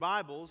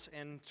Bibles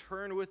and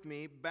turn with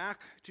me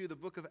back to the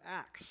book of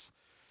Acts.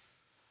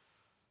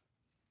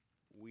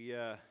 We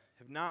have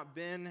not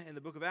been in the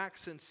book of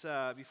Acts since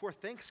before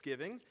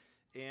Thanksgiving,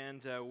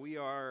 and we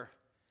are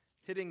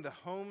hitting the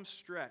home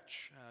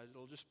stretch.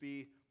 It'll just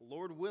be,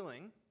 Lord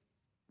willing,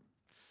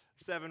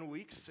 7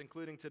 weeks,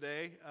 including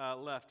today,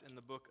 left in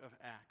the book of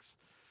Acts.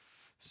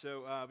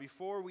 So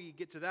before we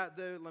get to that,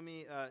 though, let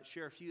me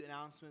share a few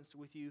announcements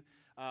with you.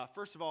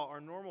 First of all,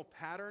 our normal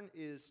pattern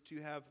is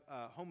to have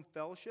home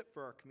fellowship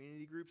for our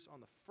community groups on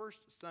the first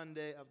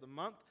Sunday of the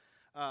month.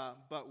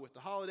 But with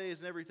the holidays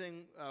and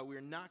everything, we're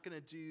not going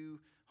to do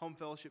home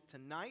fellowship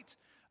tonight.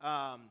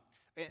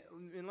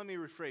 And let me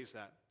rephrase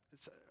that.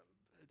 It's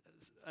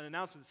an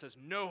announcement that says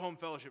no home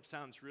fellowship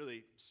sounds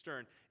really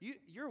stern.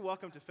 You're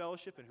welcome to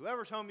fellowship in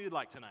whoever's home you'd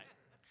like tonight.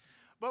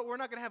 But we're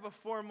not going to have a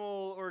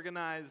formal,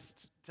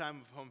 organized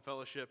time of home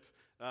fellowship.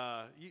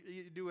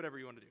 You do whatever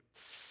you want to do.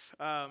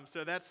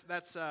 So that's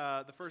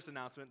the first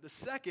announcement. The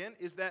second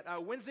is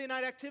that Wednesday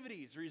night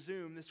activities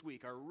resume this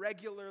week. Our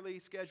regularly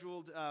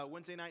scheduled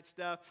Wednesday night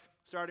stuff,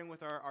 starting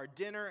with our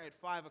dinner at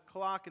 5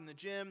 o'clock in the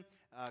gym,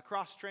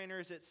 cross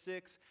trainers at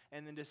 6,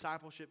 and then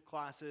discipleship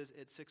classes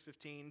at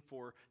 6:15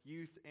 for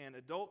youth and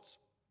adults.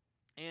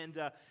 And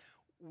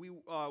we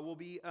will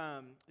be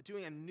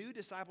doing a new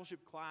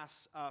discipleship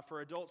class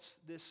for adults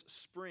this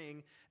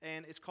spring,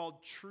 and it's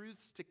called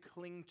Truths to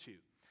Cling To.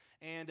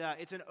 And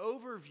it's an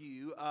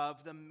overview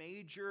of the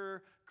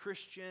major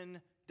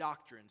Christian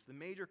doctrines, the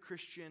major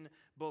Christian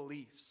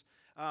beliefs.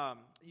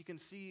 You can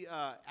see,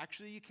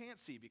 actually you can't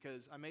see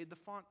because I made the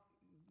font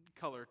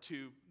color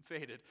too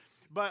faded.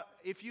 But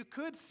if you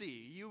could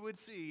see, you would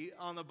see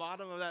on the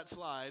bottom of that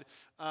slide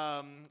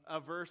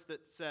a verse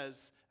that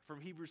says, from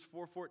Hebrews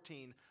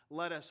 4:14,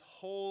 let us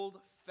hold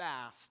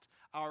fast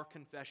our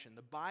confession.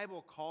 The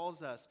Bible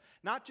calls us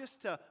not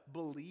just to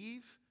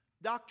believe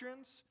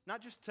doctrines,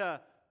 not just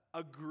to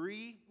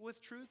agree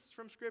with truths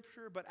from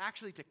Scripture, but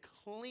actually to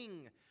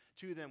cling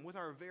to them with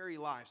our very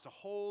lives, to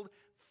hold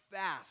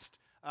fast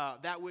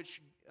that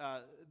which,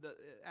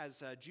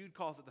 as Jude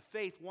calls it, the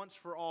faith once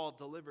for all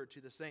delivered to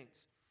the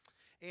saints.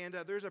 And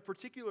there's a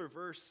particular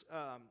verse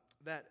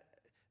that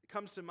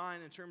comes to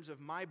mind in terms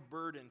of my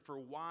burden for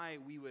why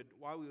we would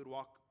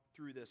walk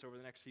through this over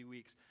the next few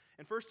weeks.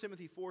 In 1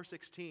 Timothy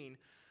 4:16,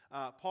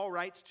 Paul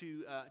writes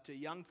to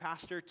young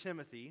pastor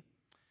Timothy,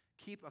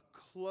 keep a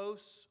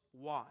close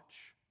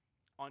watch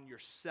on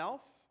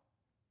yourself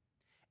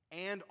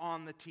and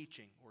on the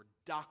teaching or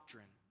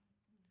doctrine.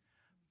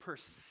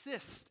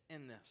 Persist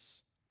in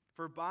this,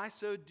 for by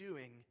so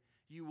doing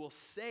you will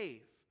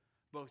save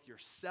both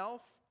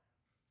yourself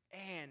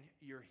and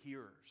your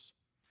hearers.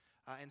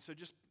 And so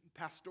just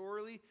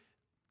pastorally,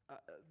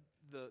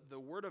 the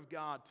Word of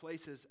God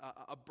places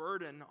a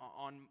burden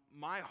on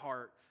my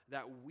heart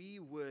that we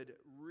would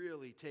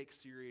really take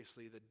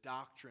seriously the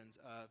doctrines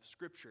of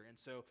Scripture. And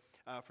so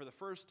for the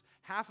first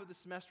half of the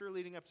semester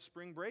leading up to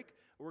spring break,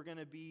 we're going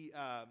to be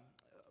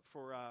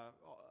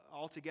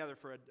all together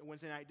for a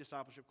Wednesday night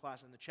discipleship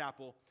class in the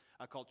chapel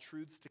called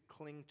Truths to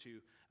Cling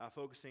To,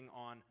 focusing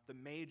on the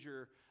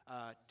major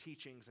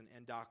teachings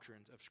and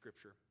doctrines of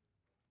Scripture.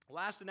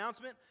 Last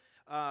announcement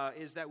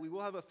is that we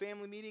will have a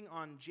family meeting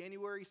on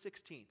January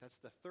 16th. That's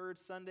the third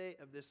Sunday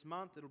of this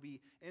month. It'll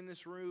be in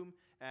this room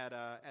at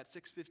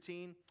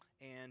 6:15,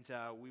 and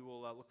we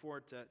will look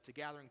forward to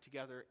gathering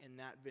together in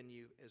that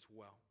venue as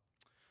well.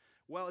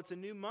 Well, it's a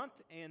new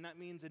month, and that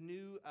means a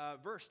new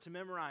verse to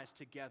memorize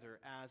together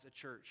as a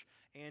church.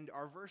 And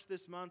our verse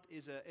this month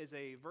is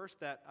a verse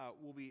that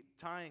will be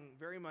tying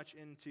very much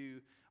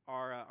into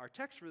our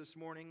text for this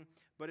morning,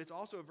 but it's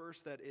also a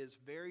verse that is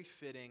very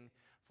fitting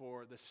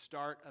for the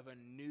start of a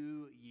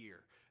new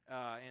year.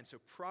 And so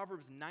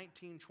Proverbs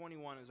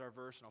 19:21 is our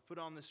verse, and I'll put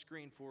it on the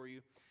screen for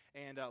you.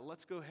 And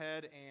let's go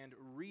ahead and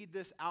read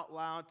this out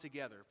loud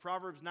together.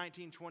 Proverbs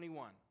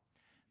 19:21.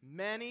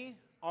 Many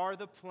are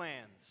the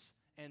plans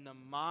in the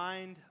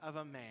mind of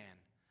a man,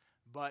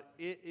 but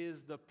it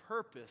is the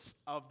purpose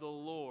of the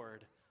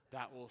Lord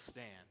that will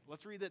stand.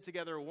 Let's read that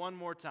together one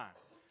more time.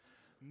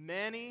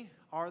 Many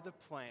are the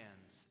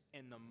plans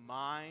in the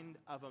mind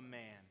of a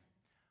man,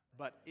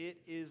 but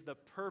it is the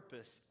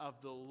purpose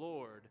of the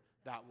Lord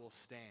that will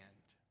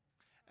stand.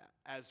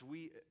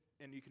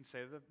 And you can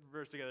say the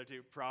verse together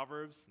too,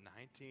 Proverbs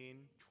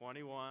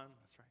 19:21.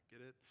 That's right,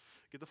 get it?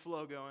 Get the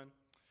flow going.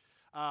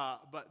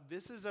 But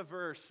this is a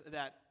verse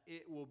that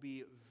it will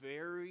be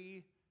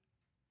very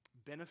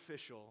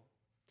beneficial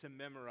to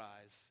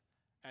memorize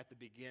at the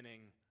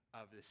beginning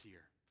of this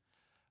year.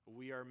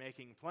 We are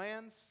making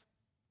plans,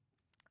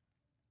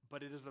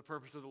 but it is the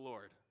purpose of the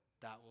Lord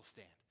that will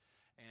stand.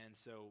 And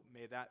so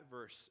may that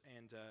verse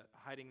and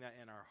hiding that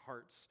in our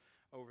hearts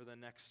over the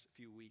next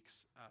few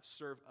weeks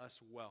serve us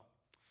well.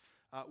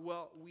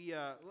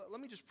 Let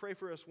me just pray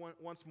for us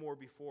once more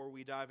before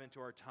we dive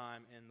into our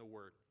time in the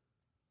Word.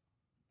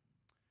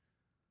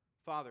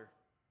 Father,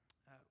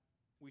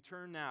 we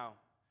turn now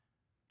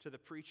to the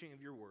preaching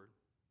of your Word.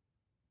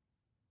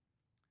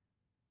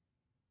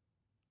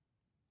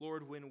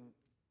 Lord, when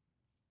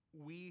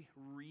we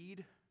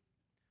read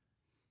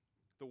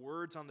the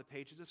words on the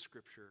pages of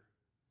Scripture,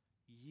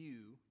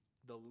 you,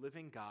 the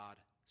living God,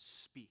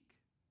 speak.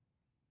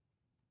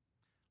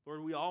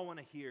 Lord, we all want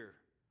to hear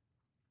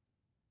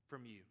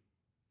from you.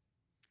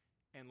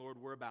 And Lord,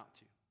 we're about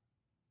to.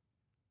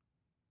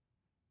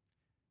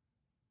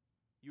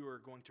 You are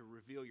going to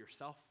reveal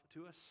yourself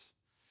to us,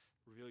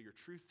 reveal your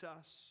truth to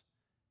us,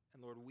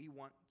 and Lord, we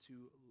want to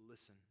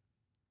listen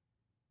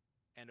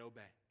and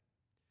obey.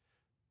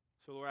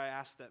 So Lord, I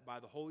ask that by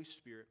the Holy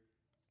Spirit,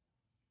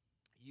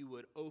 you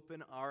would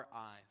open our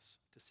eyes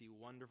to see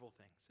wonderful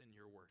things in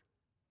your word.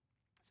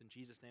 It's in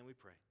Jesus' name we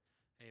pray.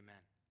 Amen.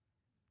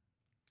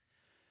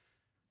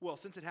 Well,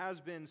 since it has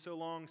been so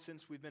long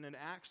since we've been in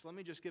Acts, let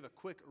me just give a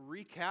quick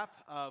recap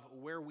of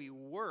where we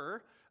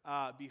were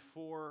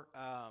before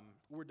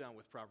we're done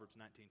with Proverbs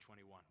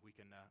 19:21. We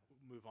can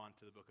move on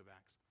to the book of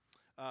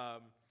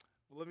Acts.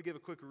 Let me give a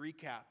quick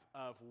recap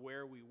of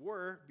where we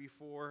were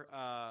before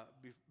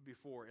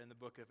in the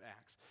book of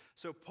Acts.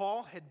 So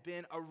Paul had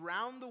been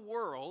around the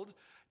world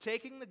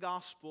taking the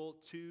gospel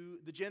to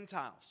the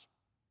Gentiles.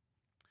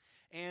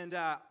 And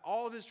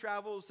all of his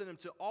travels sent him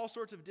to all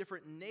sorts of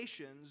different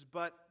nations,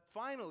 but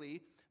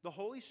finally, the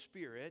Holy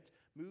Spirit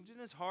moved in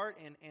his heart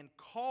and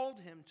called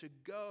him to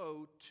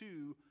go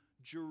to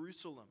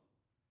Jerusalem.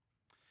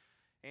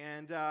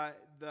 And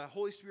the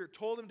Holy Spirit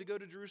told him to go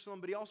to Jerusalem,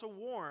 but he also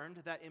warned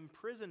that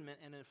imprisonment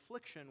and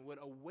affliction would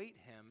await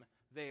him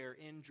there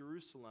in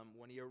Jerusalem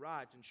when he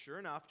arrived. And sure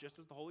enough, just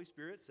as the Holy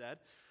Spirit said,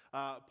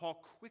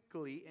 Paul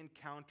quickly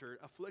encountered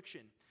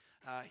affliction.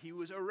 He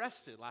was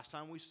arrested. Last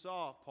time we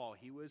saw Paul,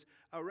 he was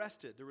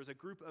arrested. There was a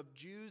group of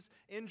Jews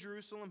in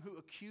Jerusalem who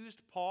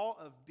accused Paul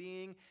of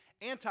being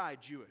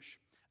anti-Jewish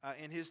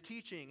in his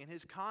teaching and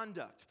his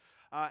conduct.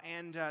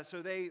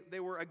 So they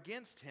were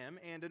against him,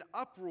 and an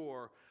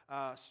uproar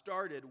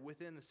started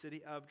within the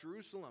city of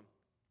Jerusalem.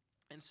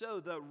 And so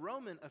the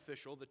Roman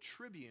official, the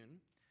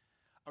tribune,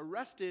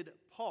 arrested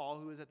Paul,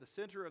 who was at the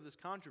center of this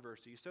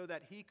controversy, so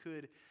that he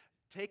could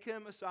take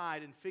him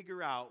aside and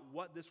figure out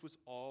what this was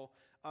all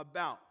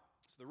about.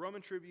 So the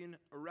Roman tribune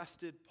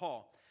arrested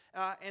Paul.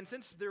 And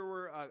since there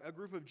were a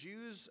group of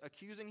Jews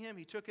accusing him,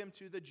 he took him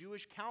to the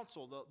Jewish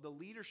council, the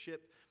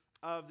leadership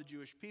of the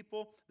Jewish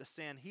people, the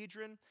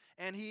Sanhedrin,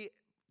 and he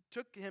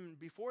took him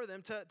before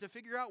them to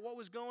figure out what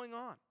was going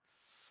on.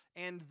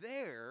 And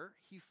there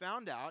he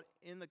found out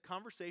in the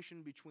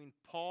conversation between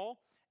Paul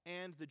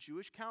and the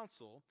Jewish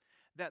council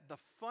that the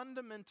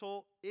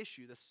fundamental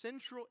issue, the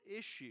central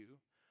issue,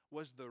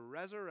 was the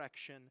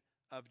resurrection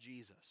of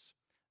Jesus.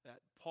 That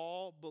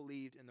Paul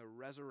believed in the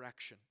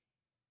resurrection.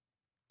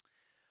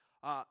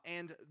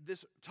 And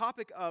this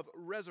topic of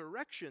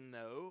resurrection,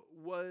 though,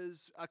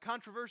 was a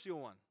controversial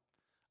one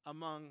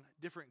among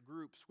different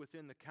groups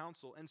within the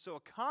council. And so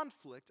a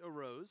conflict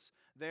arose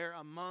there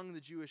among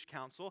the Jewish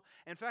council.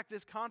 In fact,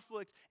 this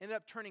conflict ended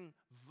up turning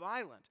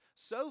violent,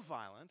 so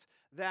violent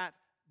that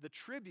the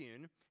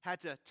tribune had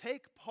to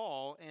take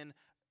Paul and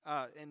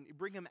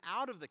bring him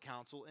out of the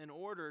council in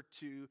order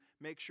to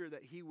make sure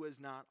that he was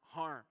not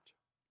harmed.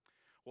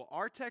 Well,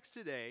 our text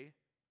today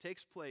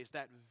takes place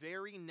that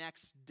very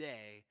next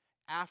day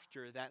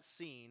after that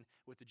scene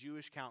with the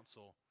Jewish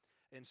council.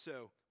 And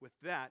so, with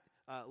that,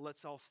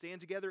 let's all stand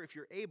together if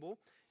you're able,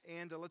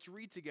 and let's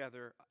read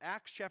together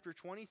Acts chapter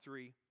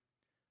 23,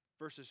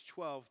 verses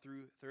 12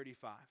 through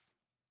 35.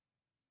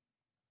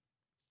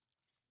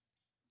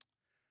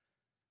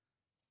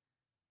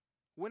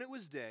 When it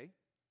was day,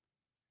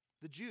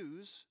 the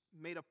Jews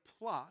made a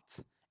plot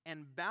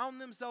and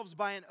bound themselves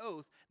by an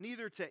oath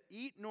neither to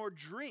eat nor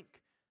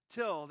drink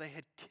till they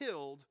had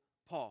killed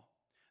Paul.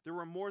 There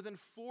were more than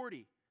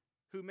 40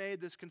 who made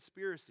this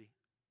conspiracy.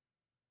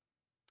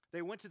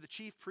 They went to the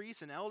chief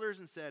priests and elders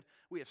and said,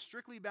 "We have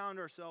strictly bound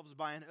ourselves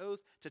by an oath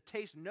to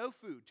taste no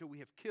food till we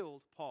have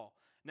killed Paul.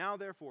 Now,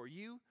 therefore,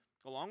 you,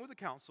 along with the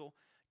council,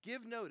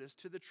 give notice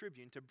to the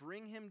tribune to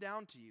bring him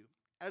down to you,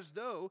 as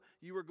though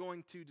you were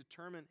going to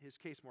determine his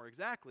case more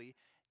exactly,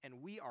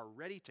 and we are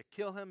ready to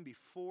kill him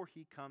before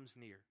he comes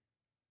near."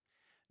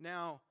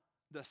 Now,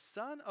 the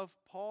son of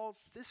Paul's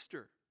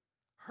sister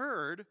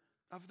heard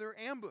of their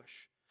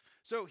ambush.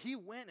 So he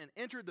went and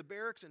entered the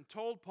barracks and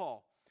told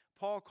Paul.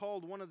 Paul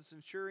called one of the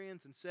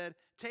centurions and said,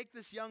 "Take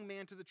this young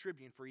man to the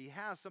tribune, for he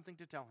has something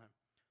to tell him."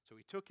 So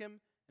he took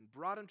him and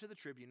brought him to the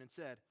tribune and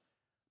said,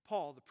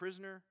 "Paul, the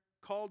prisoner,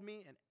 called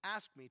me and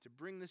asked me to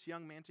bring this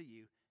young man to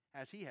you,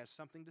 as he has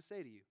something to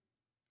say to you."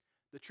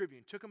 The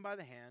tribune took him by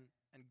the hand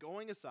and,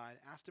 going aside,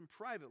 asked him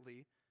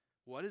privately,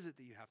 "What is it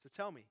that you have to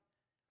tell me?"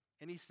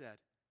 And he said,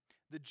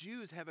 "The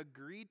Jews have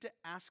agreed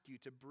to ask you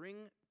to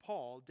bring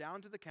Paul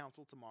down to the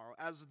council tomorrow,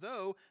 as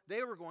though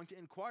they were going to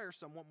inquire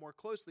somewhat more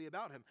closely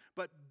about him.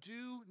 But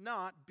do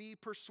not be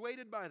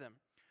persuaded by them,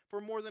 for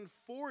more than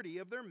 40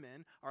 of their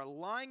men are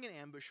lying in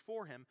ambush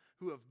for him,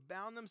 who have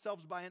bound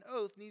themselves by an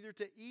oath neither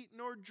to eat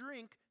nor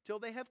drink till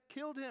they have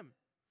killed him.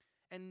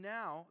 And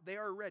now they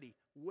are ready,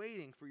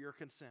 waiting for your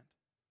consent."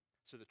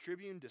 So the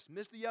tribune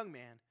dismissed the young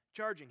man,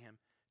 charging him,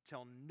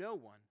 "Tell no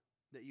one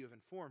that you have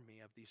informed me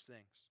of these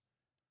things."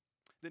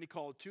 Then he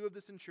called two of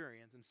the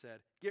centurions and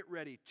said, "Get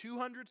ready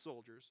 200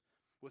 soldiers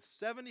with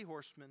 70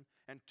 horsemen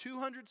and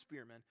 200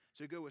 spearmen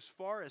to go as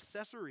far as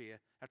Caesarea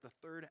at the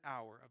 3rd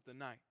hour of the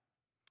night.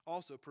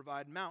 Also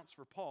provide mounts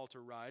for Paul to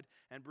ride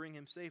and bring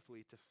him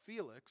safely to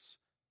Felix,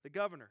 the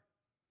governor."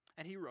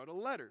 And he wrote a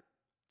letter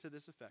to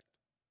this effect: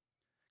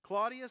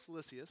 "Claudius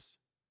Lysias,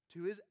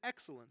 to his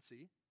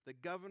excellency, the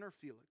governor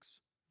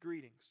Felix,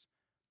 greetings.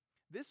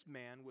 This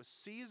man was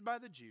seized by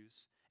the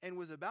Jews and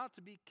was about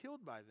to be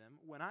killed by them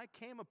when I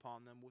came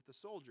upon them with the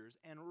soldiers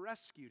and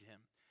rescued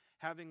him,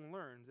 having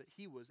learned that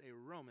he was a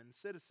Roman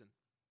citizen.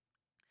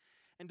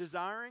 And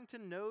desiring to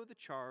know the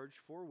charge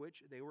for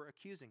which they were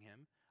accusing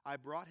him, I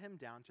brought him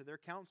down to their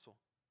council.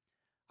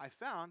 I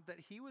found that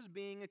he was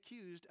being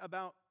accused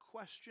about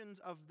questions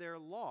of their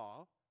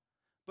law,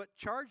 but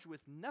charged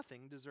with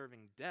nothing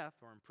deserving death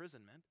or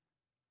imprisonment.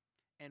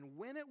 And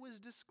when it was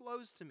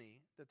disclosed to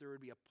me that there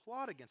would be a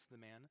plot against the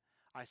man,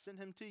 I sent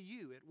him to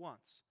you at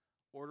once,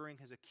 ordering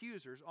his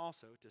accusers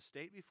also to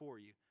state before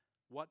you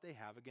what they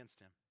have against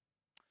him."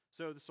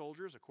 So the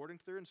soldiers, according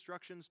to their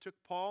instructions,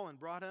 took Paul and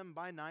brought him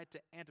by night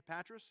to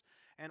Antipatris,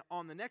 and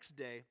on the next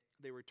day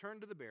they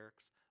returned to the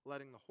barracks,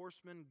 letting the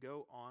horsemen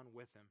go on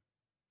with him.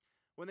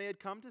 When they had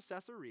come to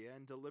Caesarea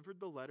and delivered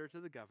the letter to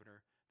the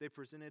governor, they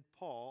presented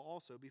Paul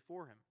also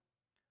before him.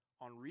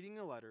 On reading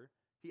the letter,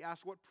 he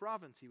asked what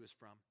province he was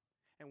from,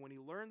 and when he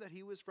learned that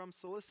he was from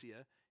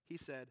Cilicia, he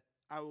said,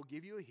 "I will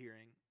give you a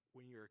hearing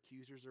when your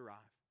accusers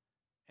arrive."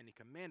 And he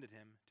commanded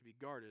him to be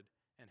guarded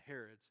in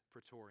Herod's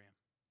praetorium.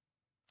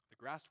 The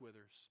grass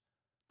withers,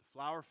 the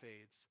flower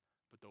fades,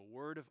 but the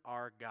word of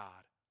our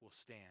God will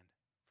stand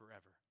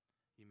forever.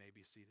 You may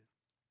be seated.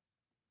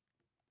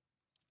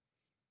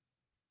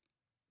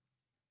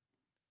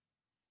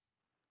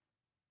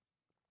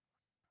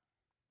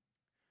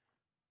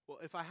 Well,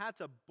 if I had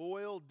to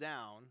boil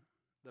down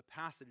the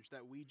passage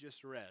that we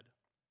just read,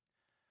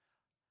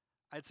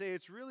 I'd say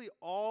it's really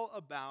all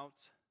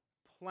about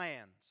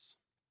plans.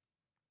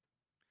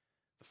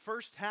 The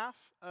first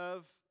half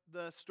of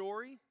the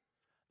story,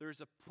 there's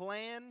a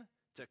plan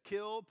to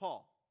kill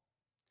Paul.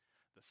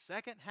 The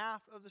second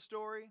half of the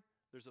story,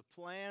 there's a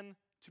plan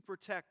to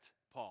protect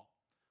Paul.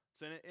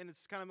 So in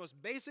its kind of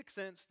most basic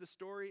sense, the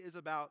story is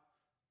about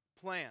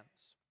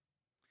plans.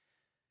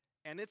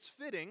 And it's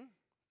fitting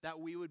that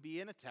we would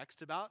be in a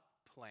text about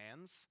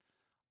plans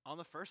on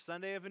the first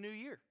Sunday of a new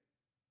year.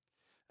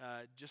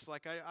 Just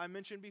like I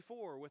mentioned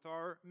before with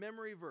our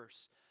memory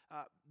verse.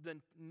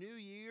 The new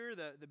year,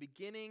 the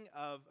beginning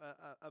of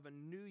a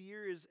new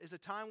year is a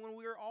time when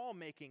we are all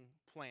making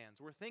plans.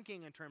 We're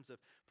thinking in terms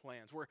of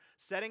plans. We're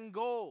setting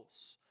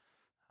goals,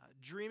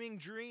 dreaming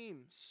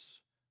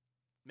dreams,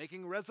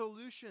 making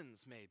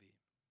resolutions maybe.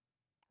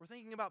 We're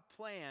thinking about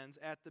plans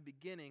at the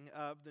beginning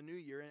of the new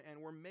year,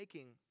 and we're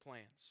making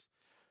plans.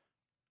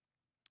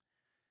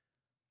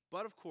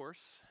 But of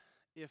course,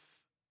 if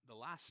the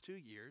last 2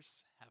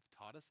 years have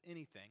taught us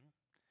anything,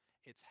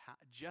 it's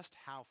just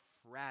how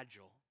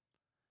fragile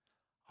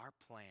our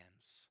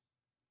plans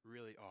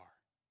really are.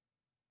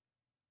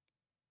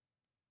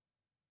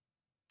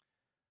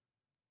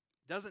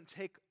 It doesn't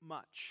take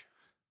much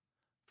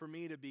for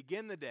me to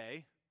begin the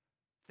day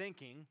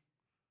thinking,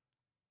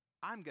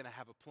 I'm going to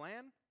have a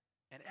plan,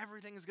 and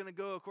everything is going to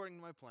go according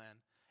to my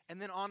plan.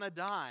 And then on a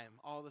dime,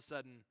 all of a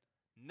sudden,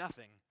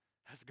 nothing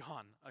has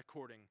gone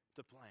according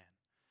to plan.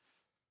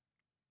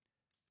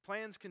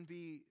 Plans can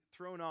be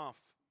thrown off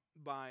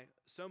by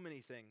so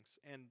many things,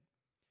 and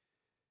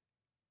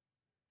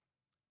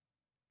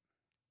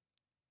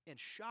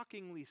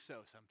shockingly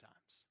so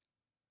sometimes.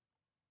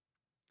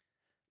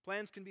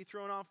 Plans can be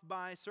thrown off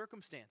by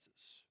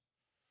circumstances,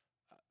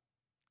 a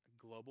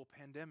global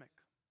pandemic,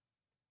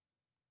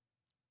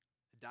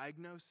 a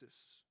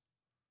diagnosis,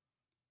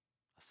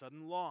 a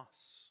sudden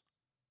loss.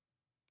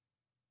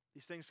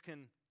 These things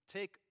can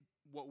take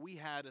what we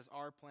had as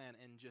our plan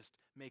and just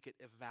make it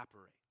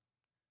evaporate.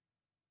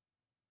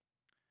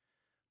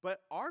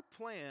 But our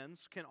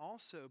plans can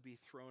also be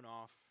thrown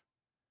off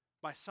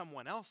by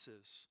someone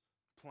else's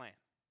plan.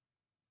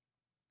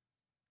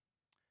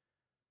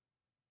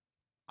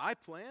 I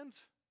planned,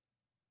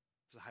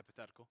 this is a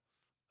hypothetical,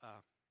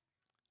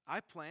 I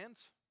planned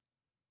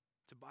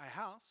to buy a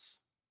house,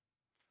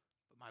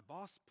 but my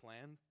boss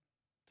planned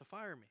to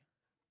fire me.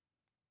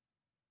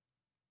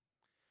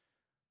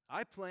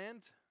 I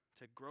planned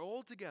to grow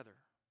old together,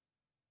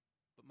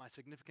 but my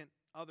significant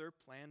other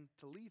planned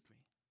to leave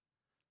me.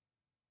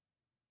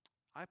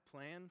 I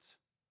planned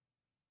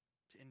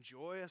to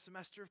enjoy a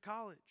semester of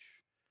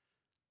college,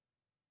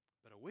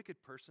 but a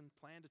wicked person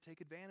planned to take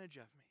advantage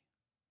of me.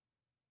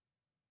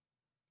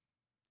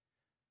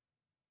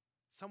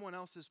 Someone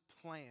else's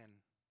plan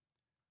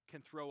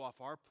can throw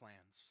off our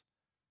plans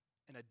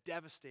in a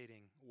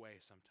devastating way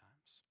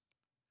sometimes.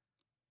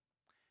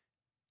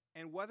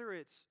 And whether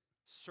it's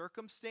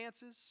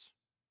circumstances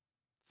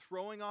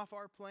throwing off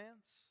our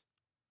plans,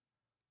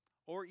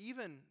 or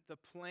even the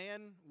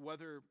plan,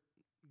 whether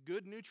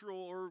good, neutral,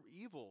 or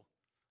evil,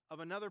 of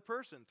another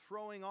person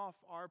throwing off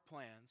our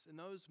plans, in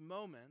those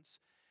moments,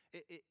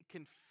 it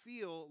can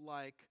feel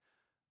like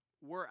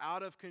we're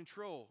out of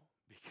control,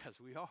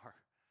 because we are.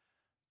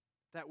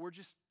 That we're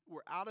just we're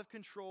out of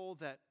control,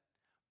 that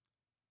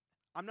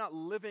I'm not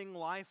living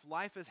life.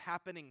 Life is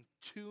happening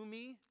to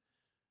me.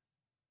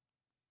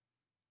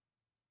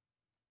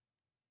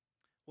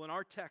 Well, in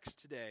our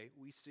text today,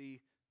 we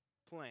see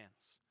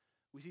plans.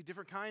 We see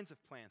different kinds of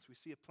plans. We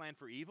see a plan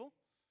for evil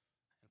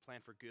and a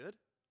plan for good.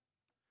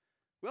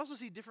 We also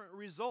see different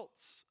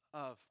results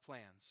of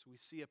plans. We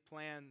see a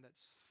plan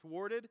that's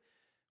thwarted.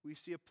 We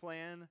see a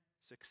plan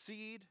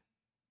succeed.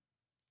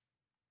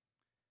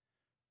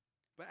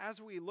 But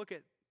as we look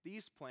at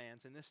these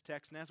plans in this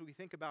text, and as we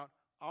think about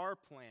our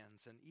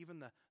plans and even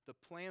the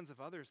plans of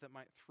others that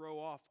might throw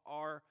off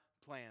our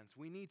plans,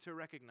 we need to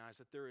recognize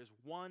that there is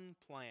one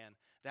plan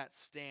that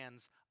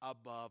stands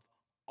above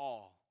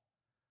all,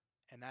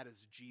 and that is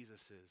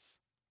Jesus'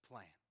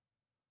 plan.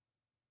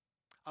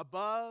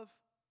 Above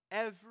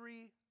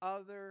every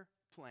other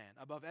plan,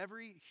 above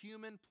every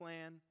human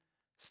plan,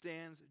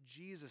 stands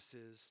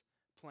Jesus'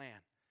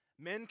 plan.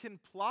 Men can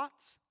plot,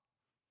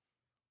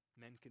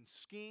 men can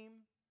scheme,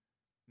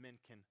 men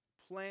can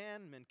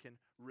plan, men can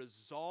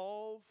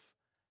resolve,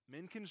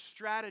 men can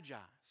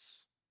strategize.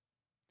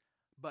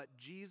 But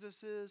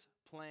Jesus'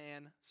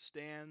 plan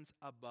stands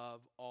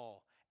above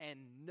all. And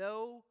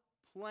no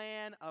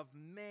plan of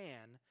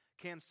man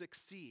can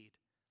succeed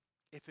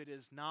if it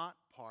is not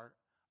part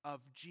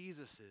of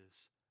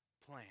Jesus'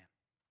 plan.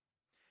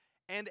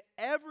 And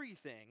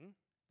everything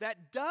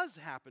that does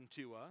happen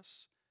to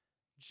us,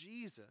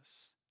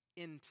 Jesus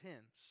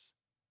intends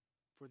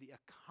for the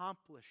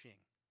accomplishing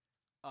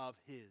of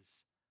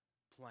His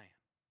plan.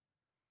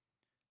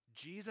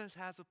 Jesus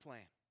has a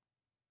plan,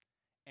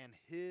 and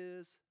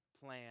His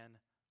plan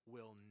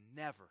will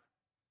never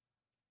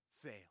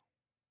fail.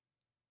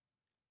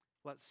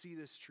 Let's see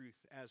this truth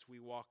as we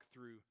walk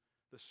through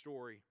the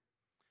story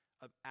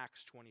of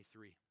Acts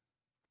 23.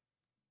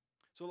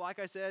 So like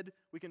I said,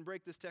 we can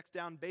break this text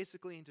down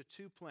basically into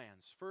two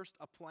plans. First,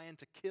 a plan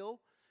to kill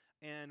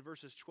in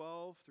verses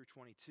 12 through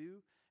 22,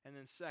 and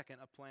then second,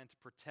 a plan to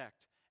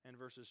protect in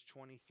verses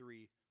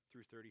 23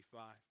 through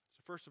 35.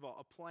 So first of all,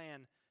 a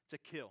plan to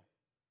kill.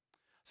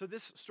 So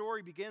this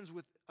story begins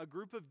with a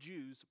group of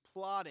Jews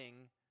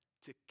plotting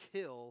to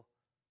kill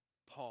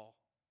Paul.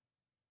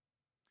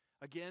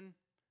 Again,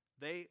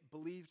 they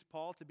believed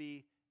Paul to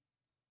be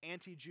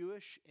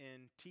anti-Jewish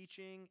in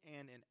teaching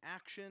and in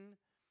action,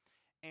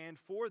 and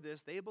for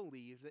this, they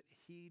believed that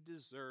he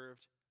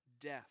deserved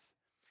death.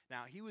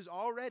 Now, he was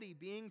already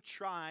being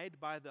tried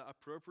by the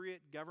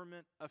appropriate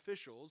government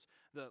officials.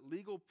 The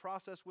legal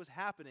process was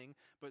happening,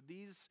 but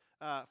these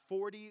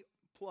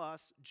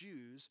 40-plus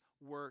Jews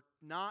were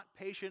not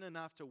patient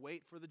enough to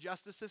wait for the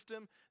justice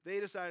system. They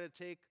decided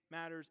to take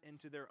matters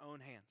into their own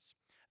hands.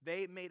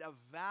 They made a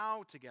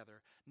vow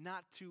together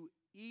not to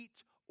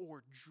eat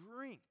or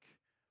drink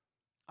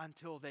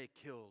until they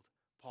killed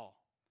Paul.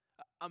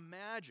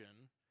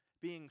 Imagine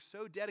being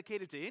so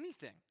dedicated to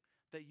anything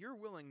that you're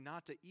willing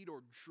not to eat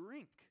or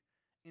drink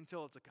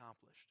until it's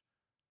accomplished.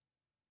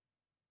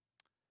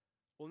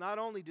 Well, not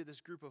only did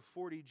this group of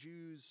 40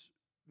 Jews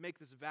make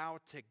this vow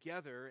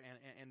together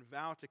and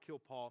vow to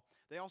kill Paul,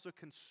 they also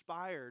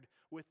conspired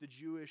with the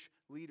Jewish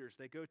leaders.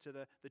 They go to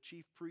the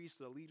chief priests,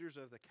 the leaders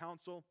of the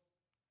council,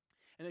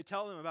 and they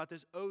tell them about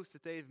this oath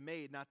that they've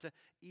made not to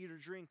eat or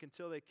drink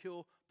until they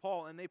kill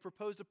Paul. And they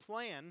proposed a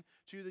plan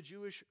to the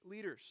Jewish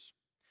leaders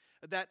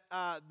that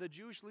the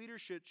Jewish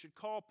leaders should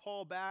call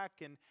Paul back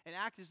and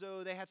act as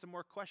though they had some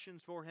more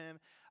questions for him.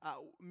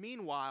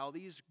 Meanwhile,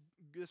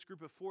 this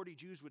group of 40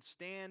 Jews would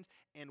stand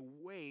and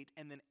wait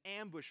and then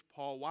ambush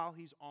Paul while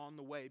he's on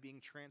the way being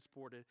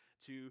transported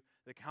to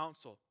the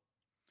council.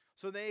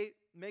 So they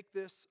make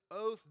this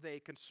oath. They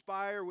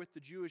conspire with the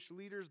Jewish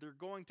leaders. They're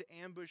going to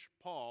ambush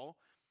Paul.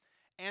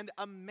 And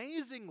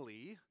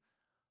amazingly,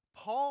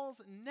 Paul's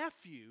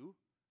nephew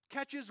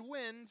catches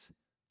wind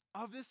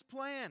of this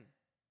plan.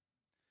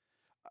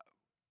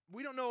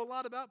 We don't know a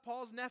lot about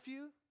Paul's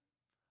nephew,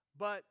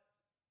 but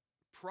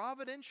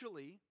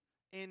providentially,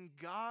 in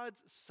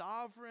God's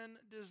sovereign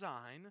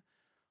design,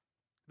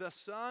 the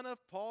son of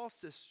Paul's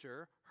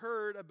sister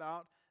heard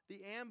about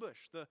the ambush.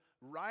 The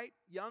right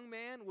young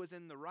man was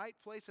in the right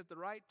place at the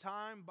right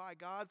time by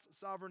God's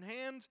sovereign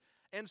hand,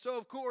 and so,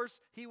 of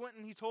course, he went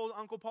and he told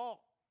Uncle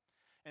Paul.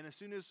 And as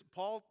soon as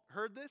Paul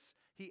heard this,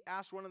 he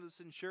asked one of the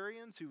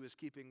centurions who was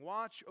keeping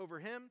watch over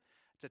him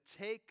to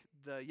take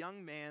the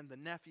young man, the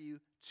nephew,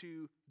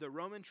 to the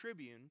Roman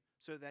tribune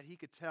so that he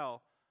could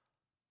tell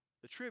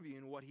the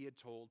tribune what he had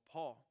told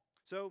Paul.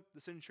 So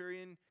the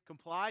centurion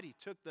complied. He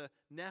took the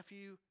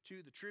nephew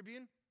to the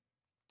tribune.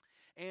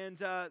 And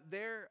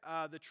there,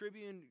 the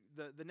tribune,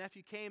 the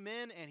nephew came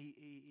in and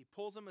he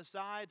pulls him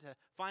aside to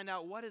find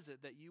out, what is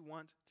it that you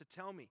want to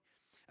tell me?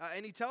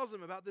 And he tells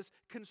them about this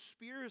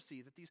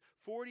conspiracy that these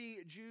 40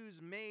 Jews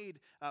made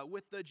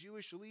with the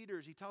Jewish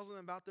leaders. He tells them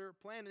about their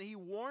plan, and he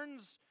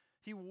warns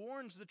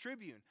the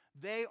tribune,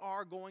 they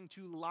are going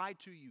to lie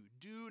to you.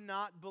 Do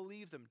not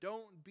believe them.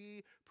 Don't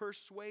be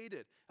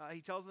persuaded.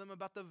 He tells them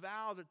about the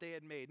vow that they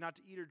had made not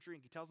to eat or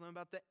drink. He tells them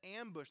about the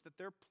ambush that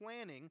they're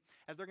planning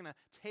as they're going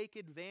to take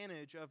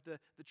advantage of the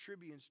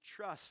tribune's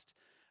trust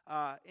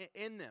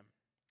in them.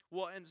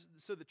 Well, and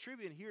so the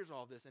tribune hears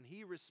all this, and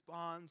he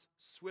responds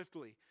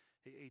swiftly.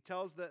 He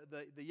tells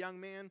the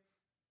young man,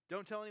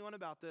 don't tell anyone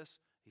about this.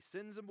 He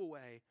sends him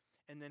away,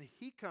 and then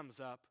he comes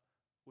up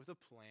with a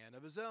plan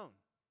of his own.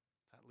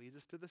 That leads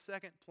us to the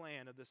second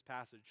plan of this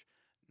passage.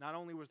 Not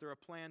only was there a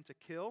plan to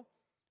kill,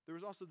 there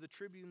was also the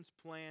tribune's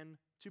plan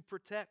to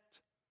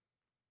protect.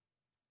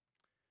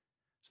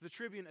 So the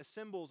tribune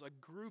assembles a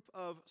group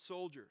of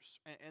soldiers.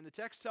 And the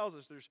text tells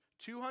us there's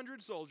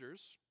 200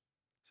 soldiers.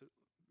 So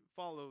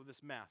follow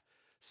this math.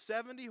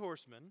 70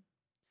 horsemen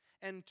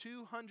and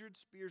 200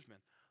 spearsmen.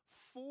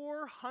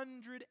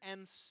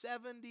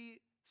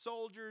 470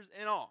 soldiers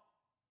in all.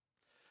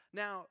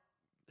 Now,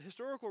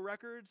 historical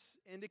records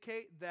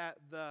indicate that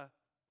the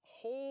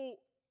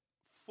whole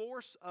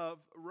force of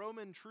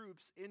Roman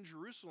troops in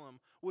Jerusalem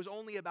was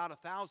only about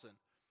 1,000.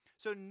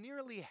 So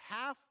nearly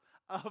half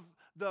of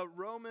the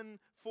Roman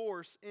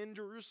force in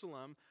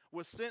Jerusalem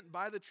was sent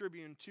by the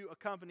tribune to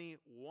accompany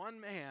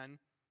one man,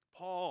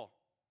 Paul.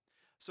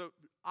 So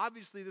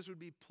obviously this would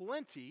be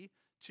plenty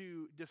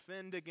to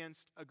defend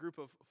against a group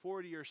of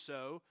 40 or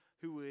so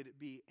who would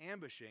be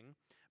ambushing.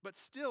 But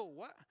still,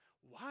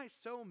 why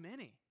so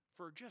many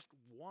for just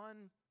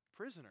one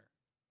prisoner?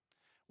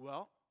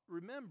 Well,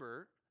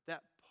 remember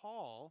that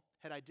Paul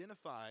had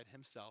identified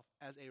himself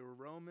as a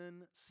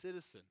Roman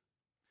citizen.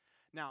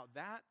 Now,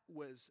 that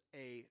was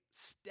a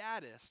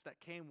status that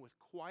came with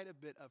quite a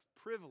bit of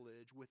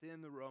privilege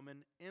within the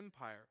Roman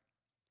Empire.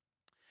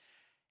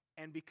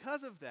 And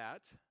because of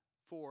that,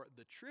 for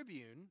the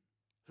tribune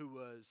who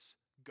was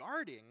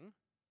guarding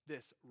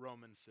this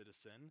Roman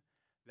citizen,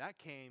 that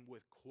came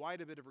with quite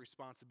a bit of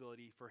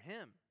responsibility for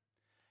him.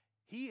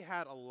 He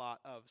had a lot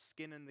of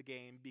skin in the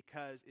game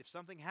because if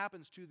something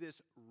happens to this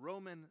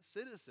Roman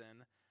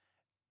citizen,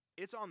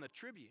 it's on the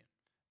tribune.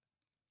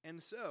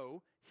 And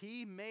so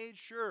he made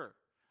sure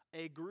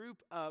a group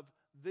of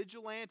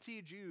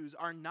vigilante Jews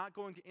are not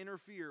going to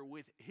interfere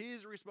with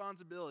his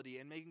responsibility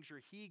in making sure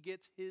he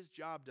gets his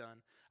job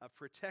done of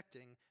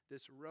protecting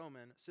this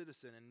Roman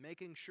citizen and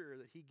making sure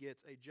that he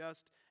gets a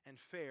just and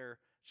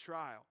fair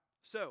trial.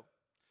 So,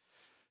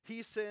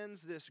 he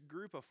sends this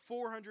group of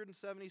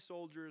 470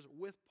 soldiers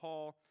with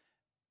Paul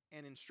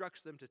and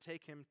instructs them to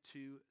take him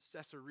to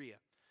Caesarea.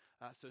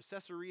 So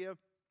Caesarea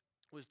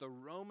was the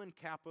Roman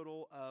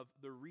capital of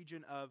the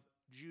region of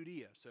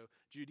Judea. So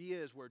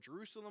Judea is where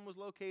Jerusalem was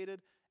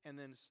located, and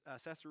then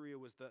Caesarea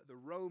was the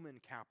Roman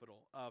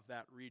capital of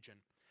that region.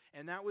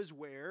 And that was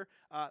where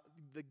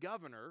the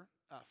governor,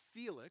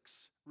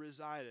 Felix,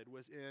 resided,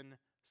 was in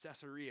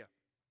Caesarea.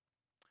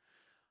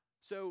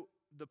 So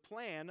the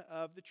plan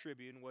of the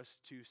tribune was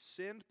to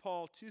send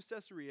Paul to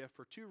Caesarea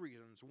for two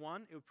reasons.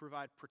 One, it would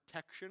provide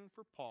protection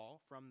for Paul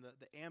from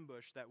the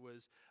ambush that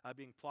was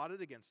being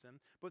plotted against him.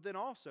 But then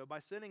also, by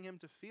sending him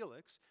to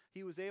Felix,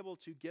 he was able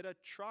to get a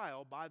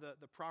trial by the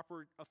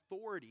proper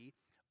authority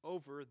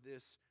over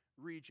this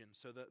region.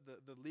 So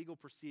the legal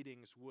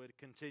proceedings would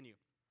continue.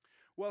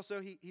 Well,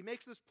 so he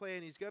makes this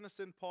plan. He's going to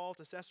send Paul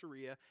to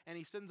Caesarea, and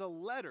he sends a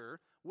letter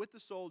with the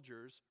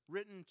soldiers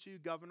written to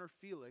Governor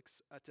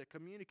Felix to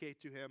communicate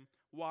to him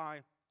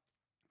why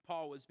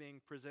Paul was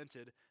being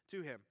presented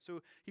to him.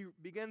 So he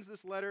begins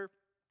this letter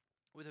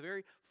with a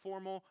very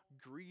formal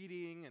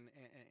greeting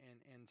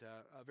and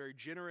a very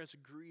generous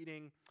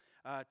greeting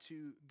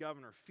to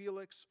Governor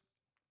Felix.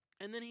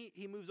 And then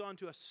he moves on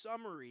to a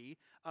summary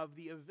of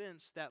the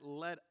events that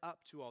led up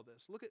to all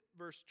this. Look at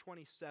verse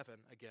 27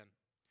 again.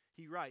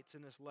 He writes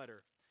in this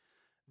letter,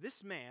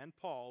 "This man,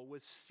 Paul,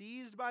 was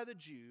seized by the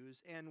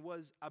Jews and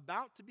was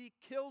about to be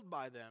killed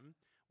by them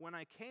when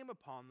I came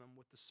upon them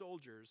with the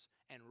soldiers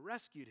and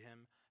rescued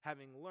him,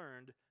 having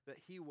learned that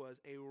he was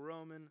a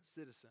Roman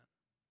citizen."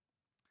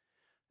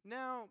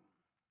 Now,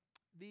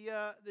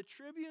 the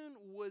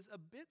tribune was a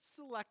bit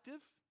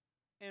selective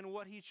in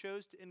what he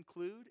chose to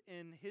include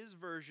in his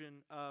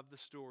version of the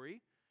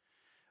story,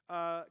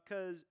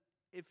 because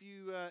if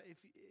you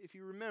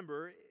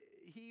remember,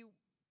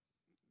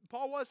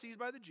 Paul was seized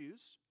by the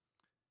Jews.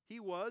 He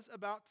was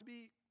about to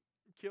be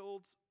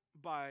killed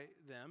by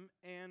them,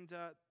 and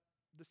the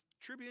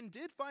tribune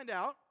did find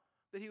out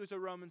that he was a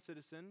Roman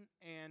citizen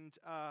and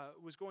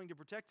was going to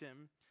protect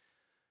him.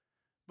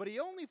 But he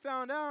only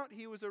found out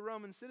he was a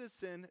Roman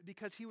citizen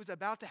because he was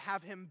about to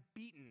have him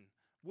beaten,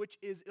 which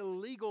is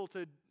illegal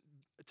to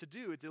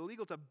do. It's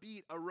illegal to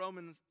beat a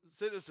Roman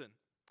citizen.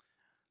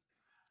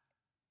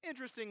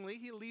 Interestingly,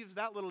 he leaves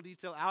that little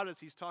detail out as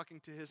he's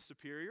talking to his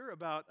superior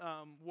about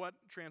what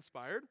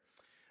transpired.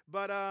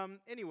 But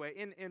anyway,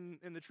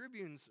 in the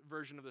Tribune's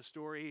version of the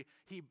story,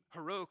 he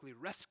heroically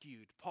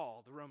rescued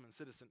Paul, the Roman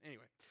citizen.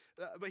 Anyway,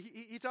 but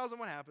he tells him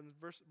what happened,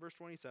 verse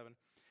 27.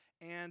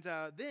 And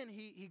then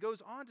he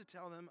goes on to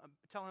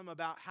tell him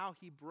about how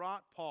he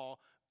brought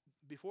Paul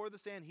before the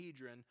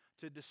Sanhedrin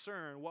to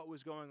discern what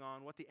was going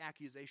on, what the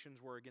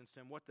accusations were against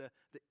him, what the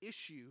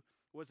issue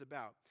was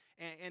about.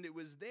 And it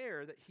was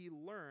there that he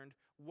learned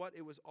what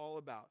it was all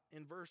about.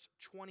 In verse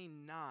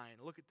 29,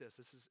 look at this.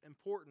 This is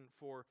important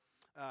for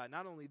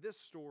not only this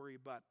story,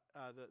 but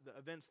the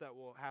events that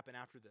will happen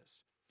after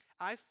this.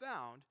 "I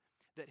found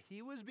that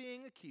he was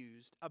being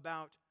accused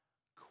about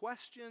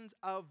questions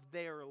of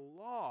their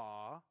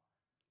law,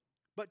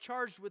 but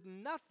charged with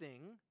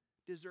nothing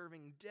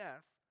deserving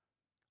death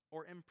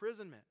or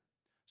imprisonment.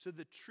 So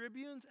the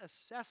tribune's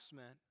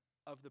assessment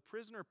of the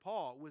prisoner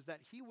Paul was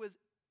that he was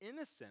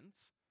innocent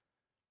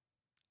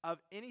of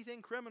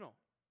anything criminal.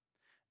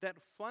 That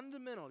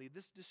fundamentally,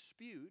 this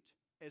dispute,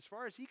 as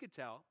far as he could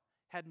tell,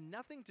 had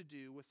nothing to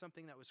do with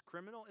something that was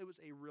criminal. It was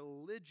a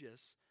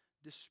religious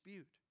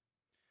dispute.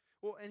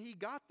 Well, and he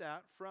got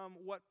that from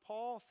what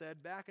Paul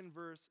said back in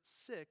verse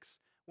 6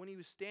 when he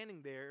was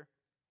standing there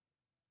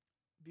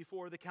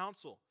before the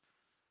council.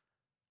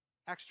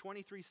 Acts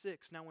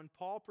 23:6. Now when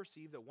Paul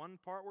perceived that one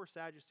part were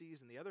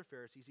Sadducees and the other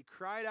Pharisees, he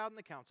cried out in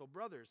the council,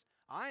 "Brothers,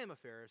 I am a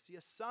Pharisee,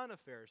 a son of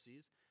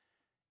Pharisees.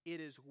 It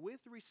is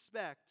with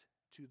respect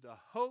to the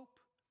hope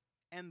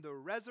and the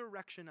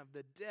resurrection of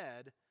the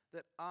dead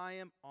that I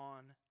am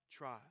on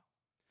trial."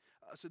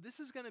 So this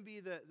is going to be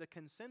the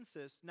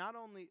consensus, not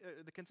only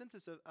the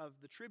consensus of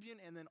the tribune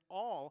and then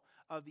all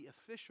of the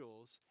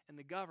officials in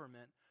the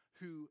government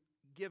who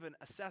give an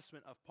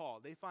assessment of Paul.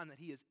 They find that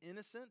he is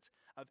innocent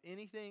of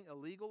anything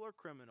illegal or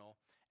criminal,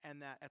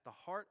 and that at the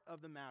heart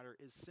of the matter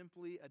is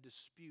simply a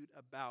dispute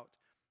about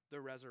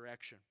the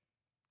resurrection.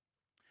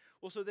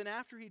 Well, so then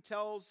after he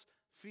tells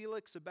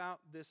Felix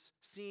about this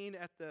scene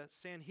at the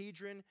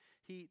Sanhedrin,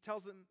 he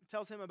tells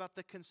him about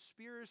the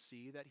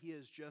conspiracy that he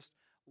has just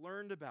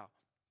learned about.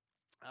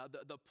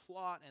 The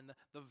plot and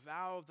the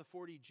vow of the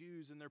 40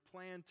 Jews and their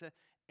plan to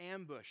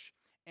ambush,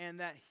 and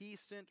that he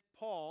sent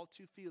Paul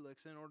to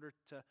Felix in order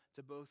to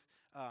both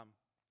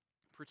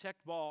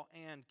protect Paul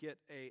and get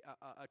a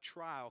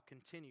trial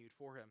continued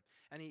for him.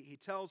 And he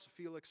tells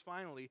Felix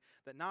finally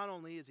that not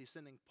only is he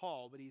sending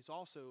Paul, but he's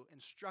also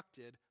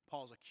instructed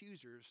Paul's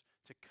accusers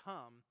to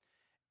come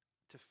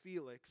to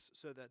Felix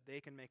so that they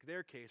can make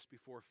their case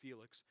before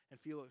Felix, and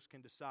Felix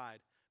can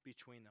decide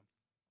between them.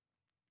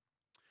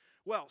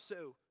 Well,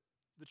 so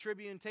the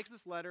tribune takes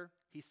this letter,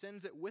 he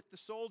sends it with the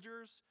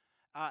soldiers,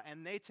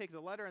 and they take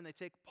the letter and they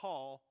take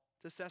Paul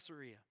to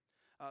Caesarea.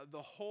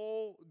 The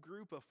whole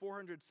group of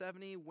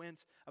 470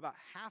 went about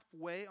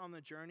halfway on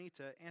the journey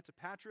to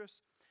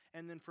Antipatris,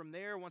 and then from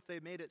there, once they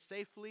made it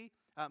safely,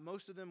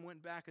 most of them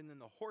went back, and then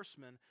the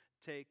horsemen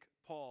take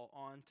Paul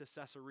on to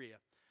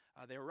Caesarea.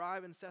 They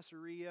arrive in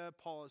Caesarea.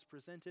 Paul is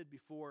presented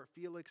before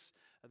Felix.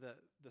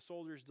 The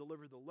soldiers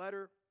deliver the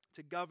letter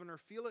to Governor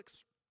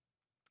Felix,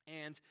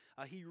 and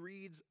he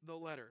reads the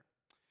letter.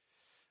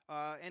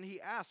 And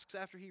he asks,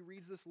 after he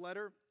reads this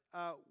letter,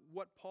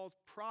 what Paul's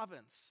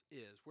province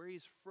is, where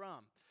he's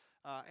from.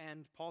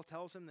 And Paul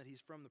tells him that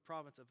he's from the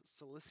province of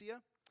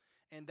Cilicia.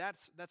 And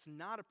that's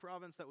not a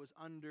province that was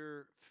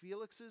under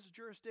Felix's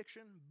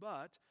jurisdiction,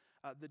 but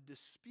the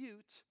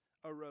dispute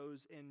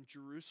arose in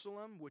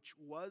Jerusalem, which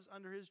was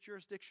under his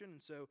jurisdiction.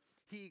 And so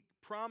he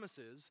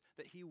promises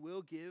that he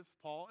will give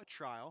Paul a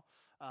trial,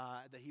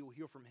 that he will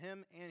hear from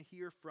him and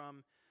hear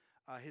from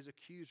his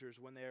accusers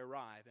when they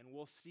arrive. And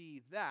we'll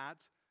see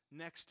that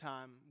next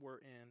time we're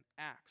in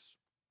Acts.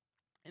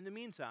 In the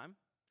meantime,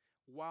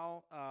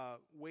 while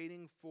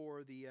waiting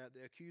for the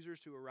accusers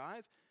to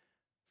arrive,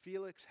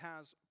 Felix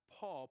has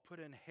Paul put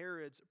in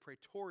Herod's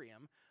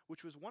praetorium,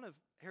 which was one of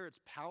Herod's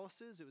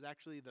palaces. It was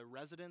actually the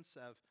residence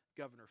of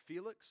Governor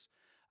Felix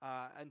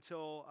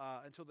until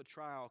the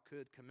trial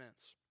could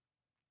commence.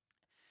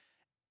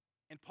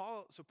 And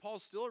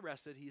Paul's still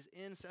arrested. He's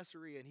in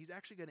Caesarea, and he's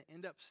actually going to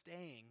end up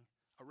staying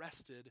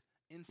arrested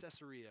in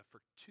Caesarea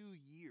for 2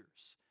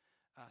 years,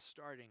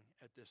 starting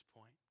at this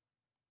point.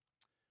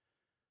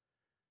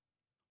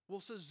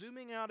 Well, so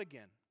zooming out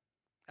again,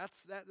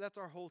 that's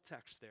our whole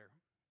text there.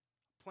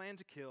 Plan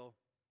to kill,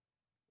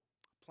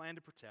 plan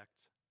to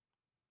protect,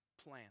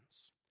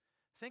 plans.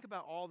 Think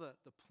about all the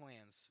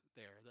plans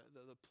there.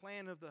 The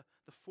plan of the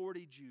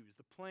 40 Jews,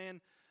 the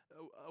plan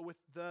with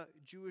the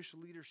Jewish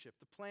leadership,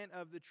 the plan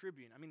of the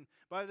tribune. I mean,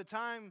 by the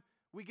time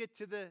we get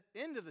to the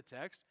end of the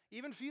text,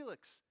 even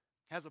Felix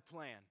has a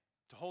plan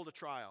to hold a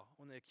trial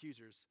when the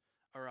accusers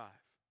arrive.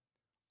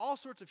 All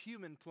sorts of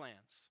human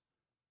plans.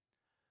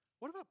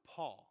 What about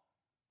Paul?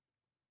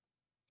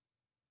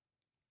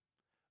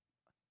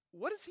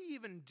 What does he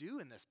even do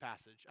in this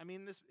passage? I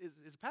mean, this is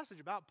a passage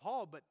about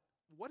Paul, but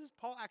what does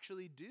Paul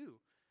actually do?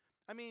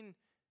 I mean,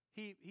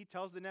 he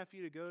tells the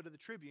nephew to go to the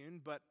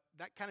tribune, but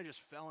that kind of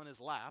just fell in his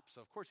lap,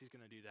 so of course he's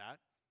going to do that.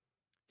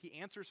 He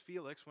answers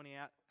Felix when he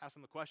asks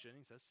him the question.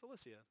 He says,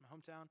 Cilicia, my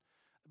hometown.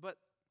 But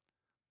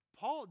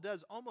Paul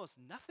does almost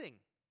nothing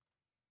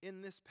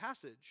in this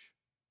passage.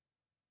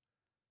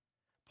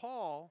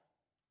 Paul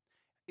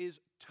is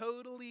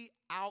totally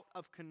out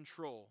of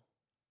control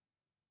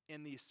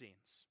in these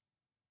scenes.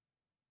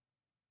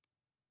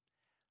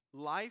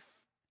 Life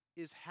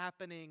is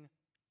happening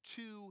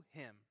to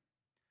him.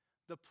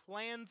 The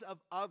plans of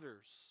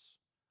others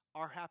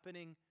are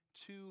happening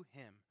to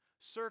him.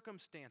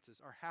 Circumstances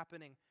are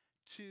happening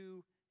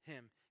to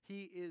him.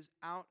 He is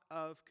out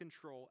of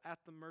control, at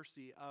the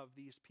mercy of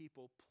these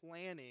people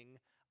planning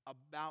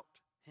about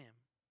him.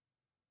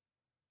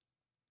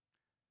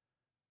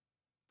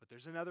 But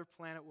there's another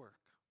plan at work.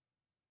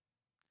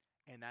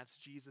 And that's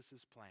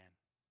Jesus' plan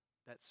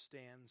that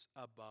stands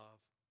above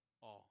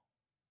all.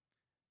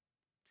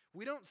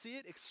 We don't see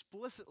it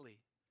explicitly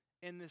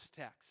in this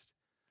text,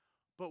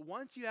 but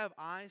once you have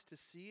eyes to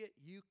see it,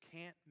 you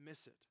can't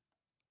miss it.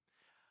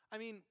 I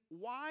mean,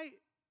 why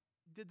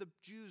did the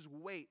Jews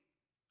wait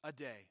a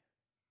day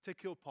to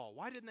kill Paul?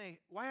 Why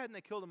hadn't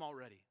they killed him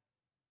already?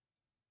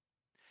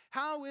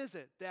 How is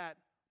it that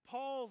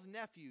Paul's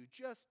nephew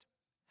just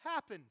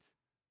happened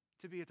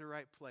to be at the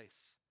right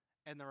place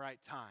and the right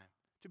time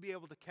to be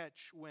able to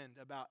catch wind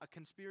about a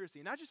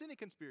conspiracy? Not just any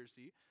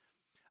conspiracy,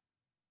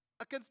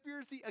 a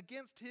conspiracy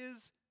against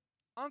his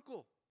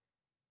uncle.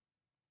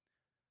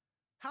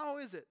 How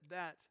is it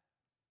that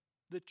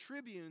the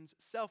tribune's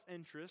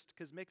self-interest,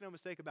 because make no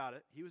mistake about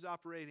it, he was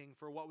operating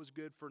for what was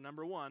good for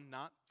number one,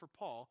 not for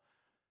Paul.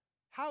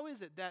 How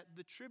is it that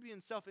the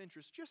tribune's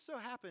self-interest just so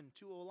happened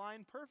to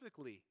align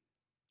perfectly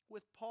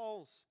with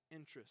Paul's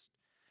interest?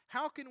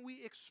 How can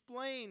we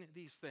explain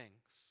these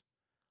things?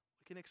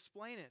 We can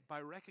explain it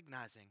by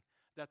recognizing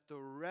that the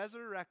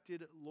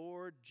resurrected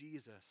Lord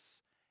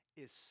Jesus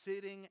is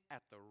sitting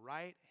at the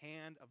right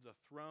hand of the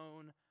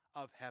throne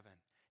of heaven.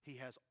 He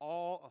has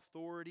all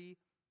authority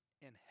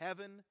in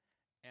heaven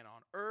and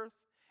on earth,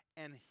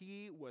 and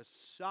he was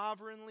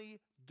sovereignly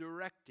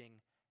directing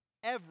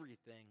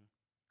everything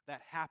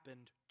that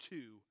happened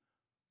to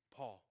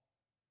Paul.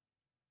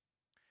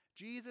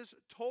 Jesus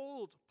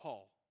told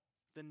Paul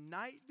the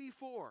night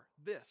before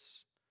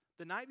this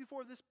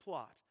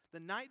plot, the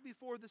night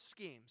before the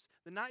schemes,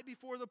 the night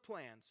before the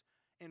plans,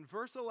 in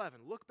verse 11,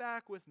 look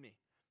back with me.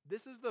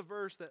 This is the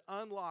verse that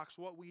unlocks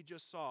what we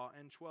just saw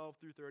in 12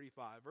 through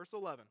 35. Verse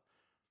 11,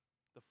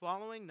 the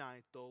following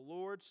night the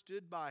Lord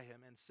stood by him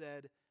and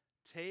said,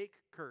 "Take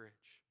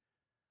courage,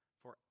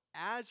 for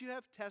as you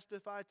have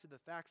testified to the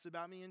facts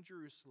about me in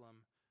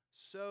Jerusalem,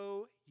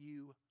 so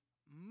you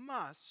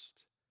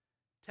must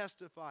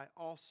testify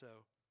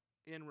also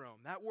in Rome."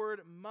 That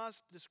word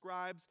 "must"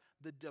 describes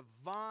the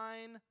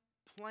divine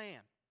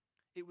plan.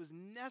 It was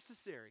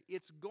necessary.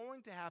 It's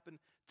going to happen.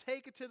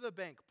 Take it to the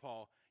bank,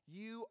 Paul.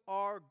 You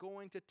are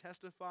going to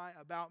testify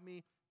about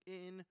me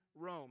in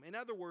Rome. In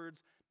other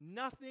words,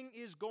 nothing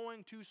is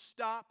going to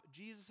stop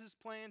Jesus'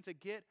 plan to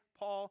get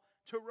Paul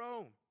to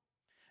Rome.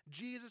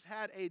 Jesus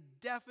had a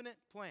definite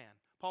plan.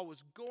 Paul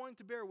was going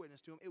to bear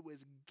witness to him. It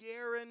was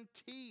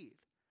guaranteed.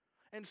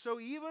 And so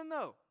even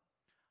though,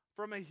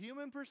 from a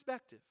human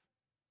perspective,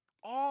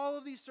 all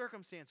of these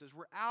circumstances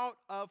were out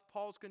of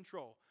Paul's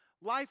control,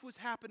 life was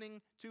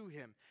happening to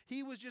him.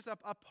 He was just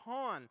a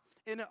pawn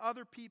in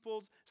other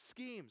people's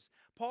schemes.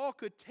 Paul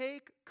could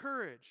take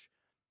courage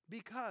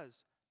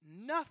because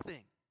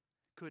nothing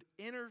could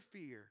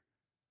interfere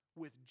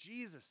with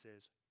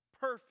Jesus'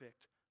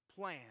 perfect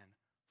plan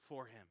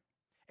for him.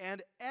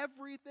 And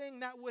everything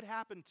that would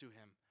happen to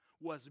him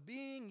was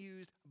being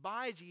used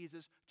by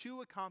Jesus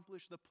to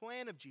accomplish the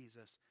plan of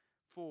Jesus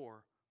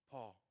for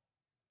Paul.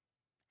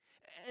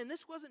 And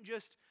this wasn't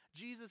just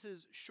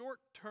Jesus'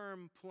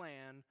 short-term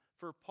plan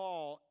for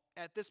Paul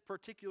at this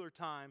particular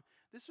time.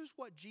 This is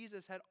what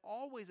Jesus had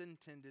always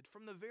intended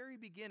from the very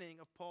beginning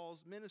of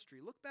Paul's ministry.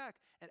 Look back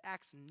at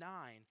Acts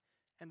 9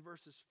 and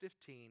verses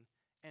 15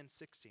 and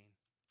 16.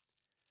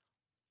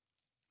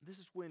 This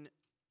is when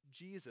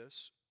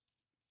Jesus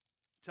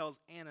tells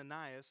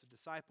Ananias, a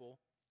disciple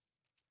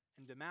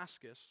in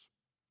Damascus,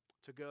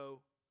 to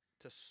go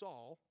to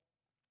Saul,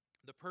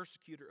 the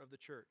persecutor of the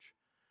church.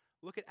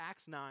 Look at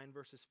Acts 9,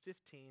 verses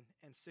 15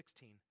 and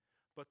 16.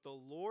 But the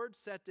Lord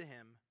said to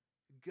him,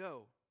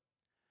 "Go,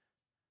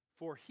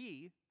 for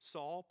he,"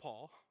 Saul,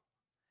 Paul,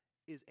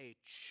 "is a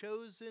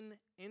chosen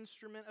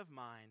instrument of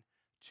mine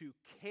to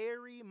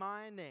carry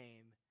my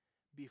name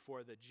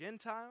before the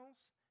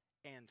Gentiles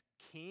and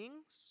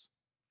kings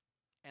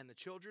and the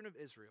children of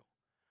Israel.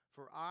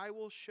 For I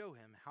will show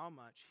him how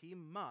much he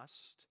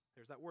must,"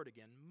 there's that word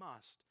again,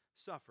 must,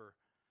 "suffer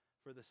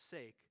for the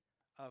sake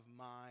of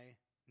my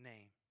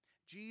name."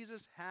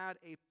 Jesus had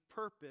a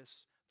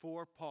purpose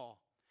for Paul.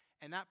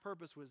 And that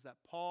purpose was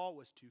that Paul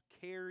was to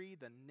carry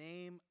the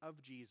name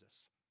of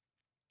Jesus.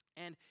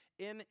 And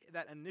in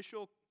that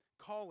initial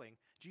calling,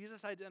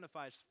 Jesus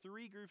identifies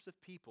three groups of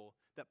people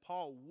that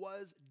Paul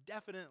was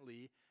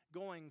definitely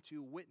going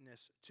to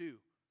witness to.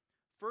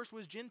 First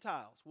was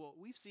Gentiles. Well,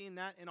 we've seen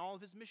that in all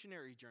of his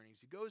missionary journeys.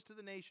 He goes to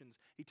the nations.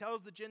 He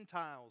tells the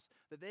Gentiles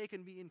that they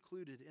can be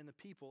included in the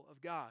people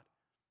of God.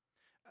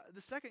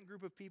 The second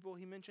group of people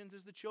he mentions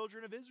is the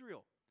children of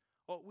Israel.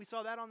 Well, we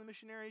saw that on the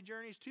missionary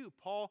journeys too.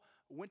 Paul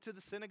went to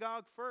the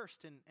synagogue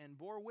first and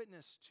bore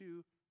witness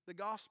to the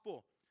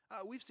gospel.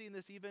 We've seen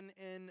this even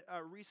in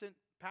recent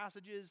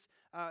passages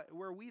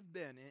where we've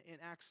been, in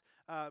Acts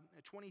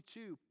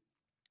 22,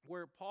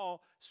 where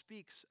Paul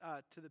speaks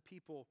to the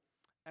people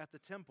at the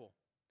temple.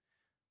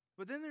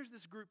 But then there's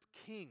this group,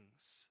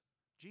 kings.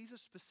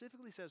 Jesus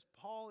specifically says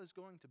Paul is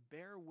going to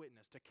bear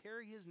witness, to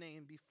carry his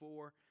name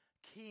before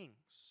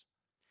kings.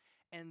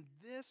 And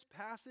this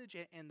passage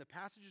and the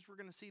passages we're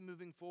going to see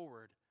moving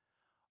forward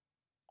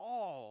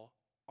all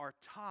are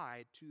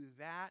tied to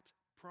that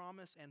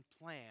promise and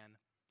plan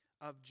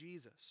of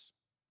Jesus.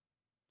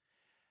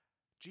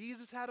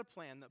 Jesus had a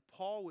plan that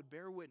Paul would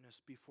bear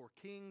witness before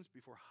kings,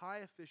 before high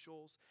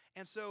officials.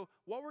 And so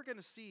what we're going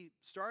to see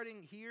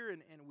starting here,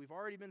 and we've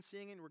already been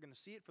seeing it, and we're going to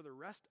see it for the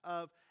rest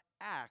of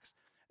Acts,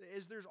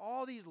 is there's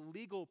all these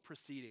legal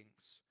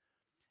proceedings.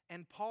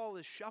 And Paul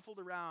is shuffled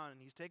around,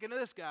 and he's taken to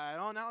this guy.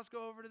 Oh, now let's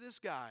go over to this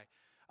guy,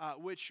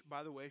 which,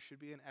 by the way, should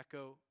be an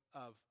echo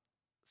of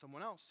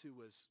someone else who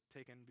was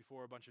taken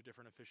before a bunch of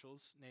different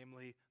officials,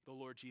 namely the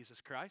Lord Jesus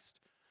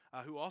Christ,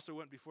 who also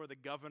went before the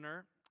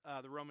governor,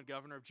 the Roman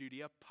governor of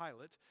Judea,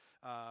 Pilate.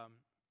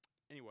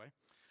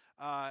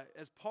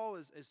 As Paul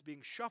is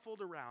being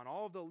shuffled around,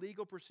 all of the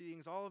legal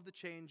proceedings, all of the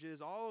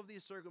changes, all of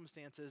these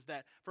circumstances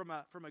that from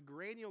a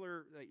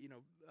granular,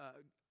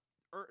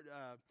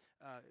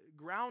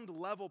 ground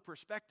level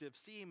perspective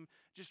seem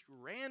just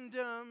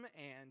random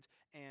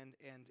and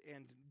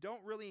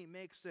don't really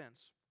make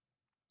sense.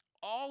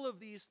 All of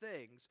these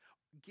things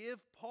give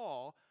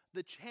Paul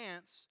the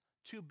chance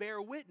to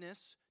bear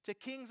witness to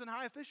kings and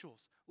high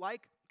officials,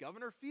 like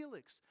Governor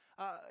Felix.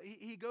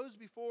 He goes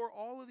before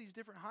all of these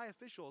different high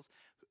officials,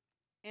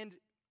 and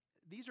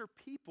these are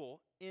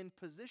people in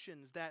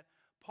positions that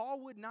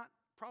Paul would not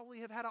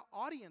probably have had an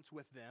audience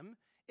with them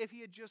if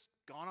he had just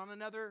gone on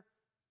another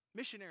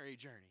missionary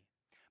journey.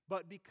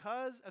 But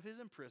because of his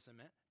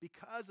imprisonment,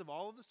 because of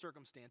all of the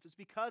circumstances,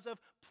 because of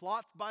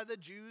plots by the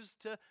Jews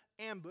to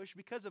ambush,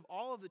 because of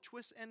all of the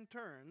twists and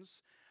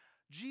turns,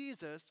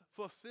 Jesus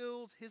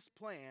fulfills his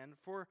plan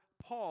for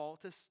Paul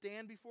to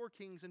stand before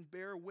kings and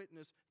bear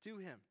witness to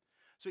him.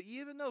 So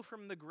even though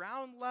from the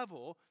ground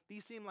level,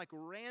 these seem like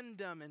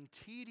random and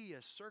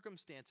tedious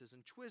circumstances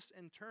and twists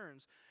and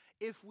turns,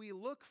 if we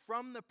look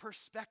from the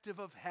perspective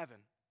of heaven,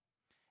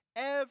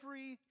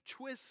 every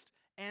twist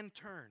and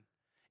turn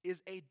is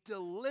a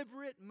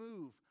deliberate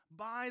move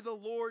by the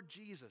Lord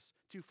Jesus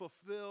to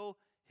fulfill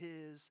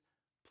his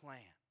plan.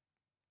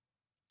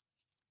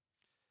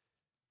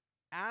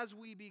 As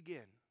we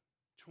begin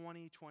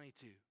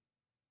 2022,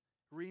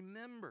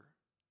 remember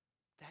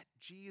that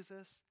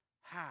Jesus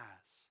has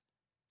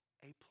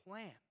a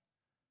plan,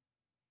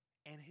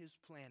 and his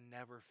plan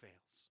never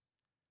fails.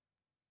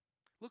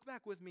 Look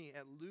back with me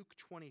at Luke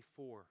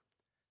 24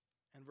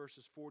 and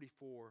verses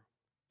 44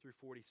 through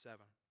 47.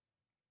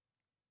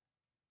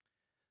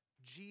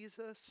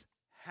 Jesus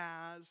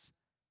has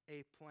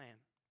a plan.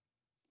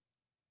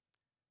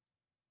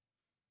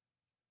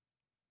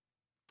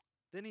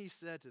 Then he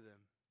said to them,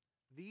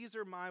 "These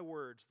are my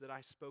words that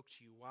I spoke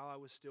to you while I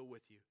was still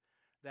with you,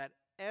 that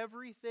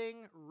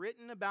everything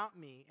written about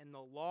me in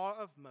the law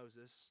of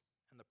Moses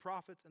and the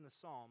prophets and the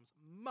Psalms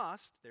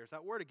must," there's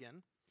that word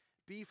again,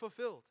 "be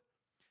fulfilled."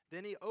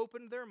 Then he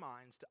opened their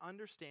minds to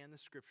understand the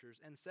scriptures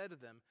and said to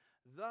them,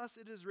 "Thus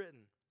it is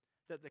written,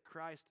 that the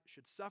Christ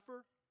should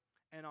suffer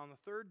and on the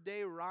third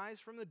day rise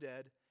from the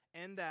dead,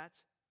 and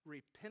that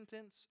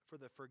repentance for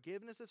the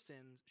forgiveness of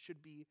sins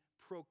should be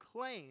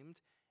proclaimed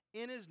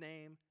in his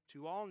name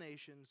to all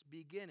nations,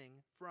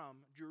 beginning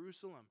from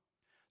Jerusalem."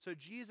 So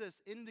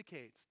Jesus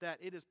indicates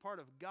that it is part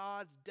of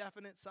God's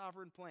definite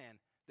sovereign plan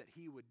that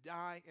he would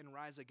die and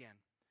rise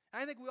again.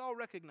 And I think we all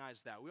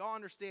recognize that. We all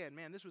understand,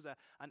 man, this was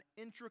an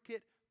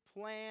intricate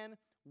plan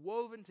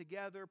woven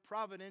together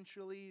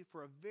providentially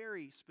for a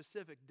very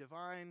specific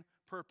divine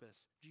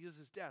purpose,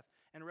 Jesus' death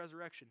and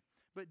resurrection.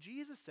 But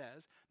Jesus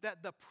says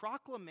that the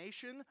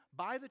proclamation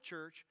by the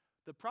church,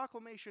 the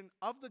proclamation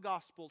of the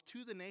gospel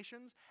to the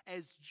nations,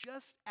 is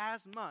just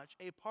as much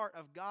a part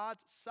of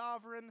God's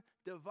sovereign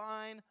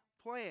divine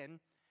plan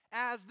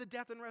as the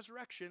death and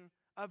resurrection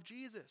of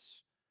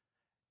Jesus.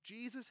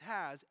 Jesus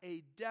has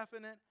a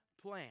definite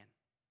plan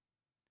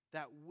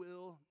that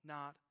will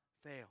not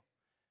fail.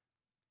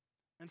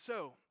 And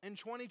so, in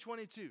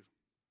 2022,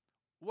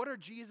 what are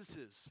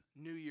Jesus'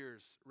 New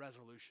Year's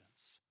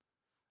resolutions?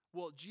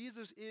 Well,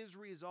 Jesus is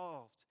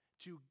resolved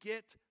to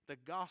get the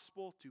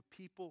gospel to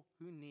people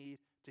who need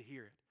to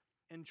hear it.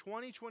 In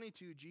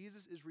 2022,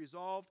 Jesus is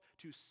resolved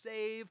to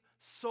save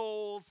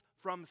souls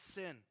from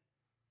sin.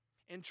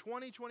 In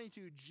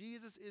 2022,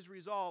 Jesus is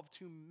resolved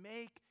to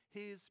make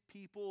his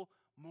people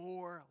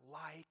more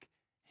like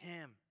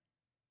him.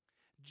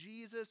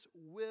 Jesus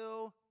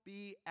will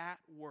be at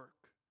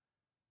work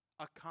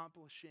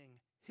accomplishing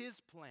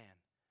his plan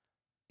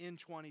in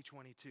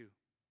 2022.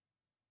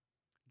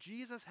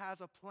 Jesus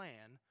has a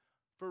plan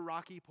for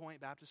Rocky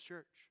Point Baptist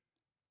Church.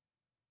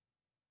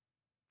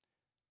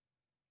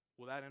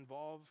 Will that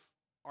involve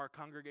our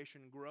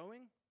congregation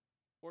growing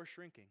or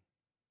shrinking?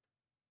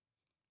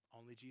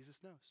 Only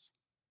Jesus knows.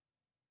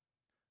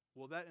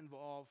 Will that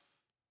involve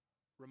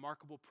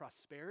remarkable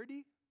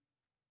prosperity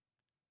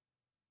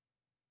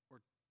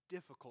or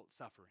difficult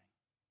suffering?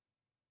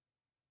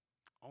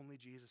 Only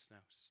Jesus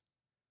knows.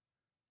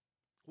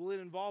 Will it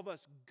involve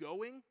us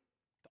going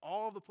to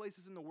all the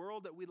places in the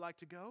world that we'd like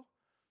to go?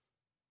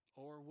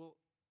 Or will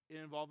it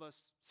involve us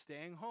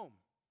staying home?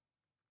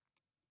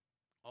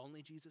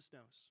 Only Jesus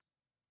knows.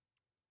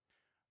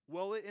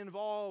 Will it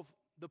involve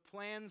the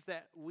plans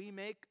that we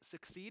make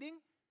succeeding?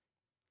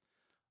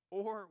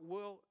 Or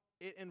will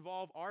it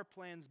involve our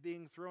plans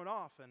being thrown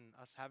off and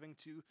us having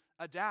to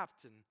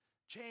adapt and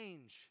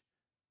change?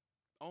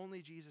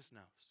 Only Jesus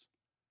knows.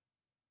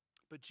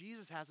 But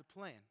Jesus has a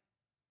plan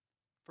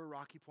for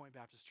Rocky Point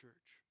Baptist Church.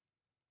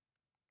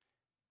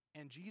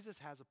 And Jesus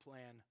has a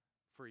plan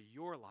for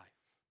your life.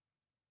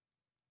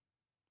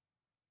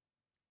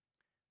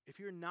 If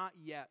you're not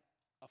yet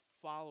a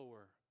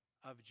follower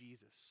of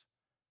Jesus,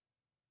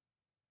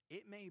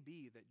 it may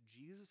be that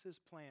Jesus'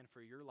 plan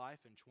for your life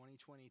in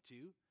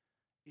 2022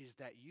 is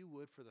that you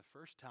would, for the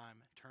first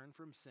time, turn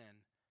from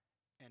sin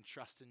and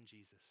trust in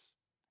Jesus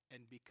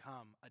and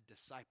become a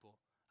disciple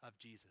of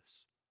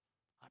Jesus.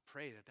 I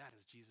pray that that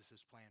is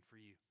Jesus' plan for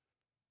you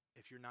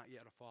if you're not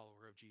yet a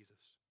follower of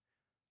Jesus.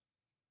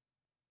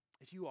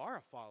 If you are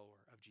a follower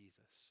of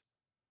Jesus,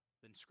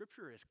 then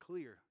Scripture is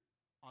clear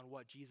on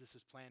what Jesus'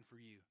 plan for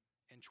you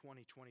in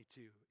 2022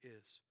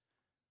 is.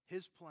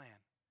 His plan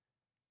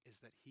is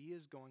that He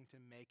is going to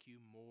make you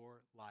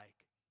more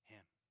like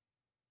Him.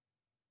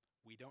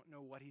 We don't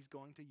know what He's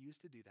going to use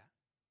to do that,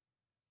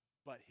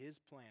 but His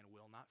plan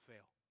will not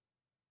fail.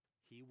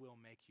 He will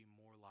make you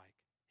more like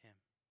Him.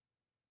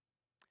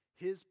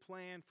 His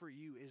plan for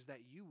you is that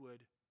you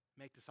would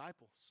make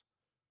disciples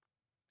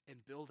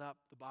and build up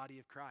the body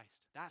of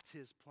Christ. That's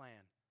His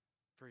plan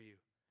for you.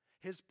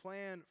 His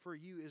plan for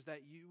you is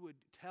that you would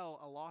tell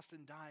a lost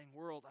and dying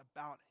world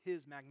about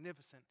His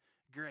magnificent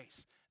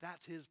grace.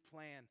 That's His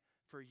plan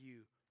for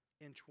you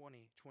in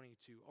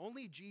 2022.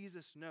 Only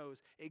Jesus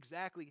knows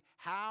exactly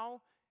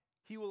how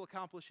He will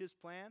accomplish His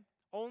plan.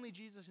 Only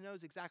Jesus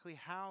knows exactly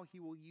how He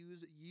will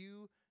use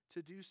you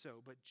to do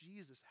so. But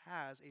Jesus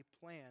has a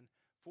plan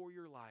for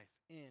your life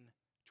in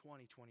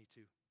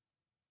 2022.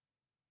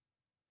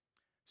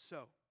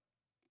 So,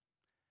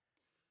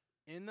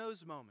 in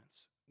those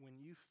moments when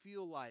you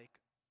feel like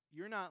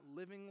you're not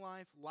living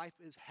life, life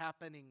is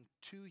happening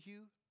to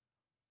you,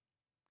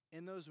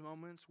 in those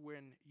moments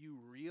when you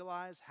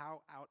realize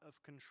how out of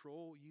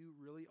control you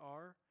really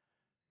are,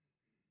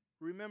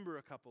 remember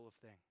a couple of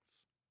things.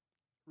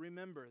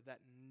 Remember that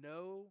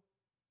no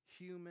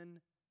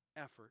human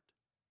effort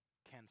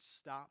can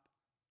stop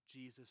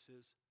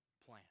Jesus'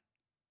 plan.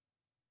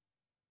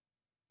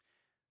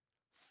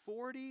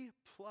 40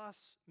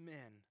 plus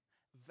men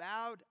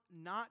vowed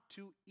not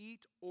to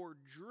eat or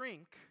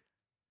drink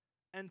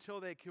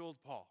until they killed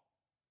Paul.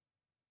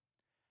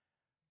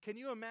 Can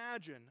you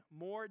imagine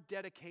more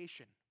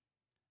dedication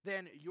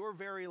than your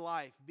very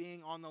life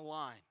being on the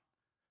line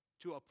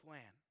to a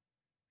plan?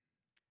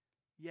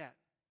 Yet,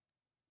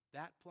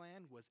 that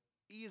plan was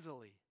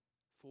easily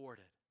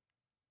thwarted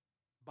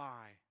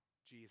by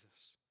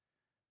Jesus.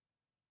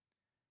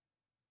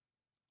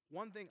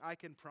 One thing I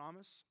can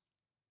promise,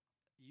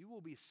 you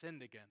will be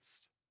sinned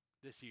against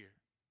this year.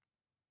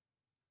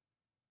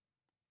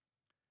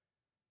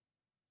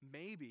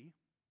 Maybe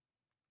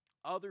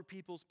other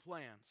people's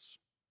plans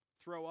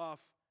throw off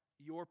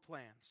your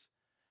plans.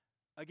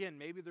 Again,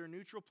 maybe they're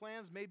neutral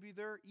plans, maybe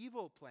they're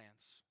evil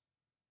plans.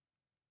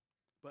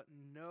 But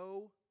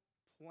no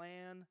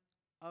plan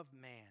of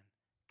man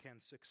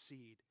can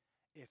succeed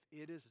if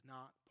it is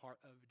not part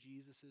of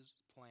Jesus'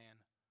 plan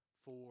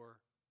for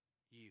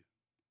you.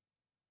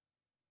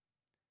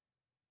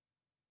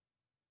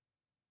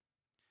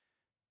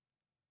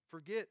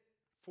 Forget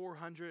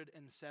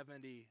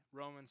 470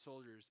 Roman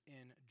soldiers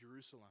in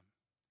Jerusalem.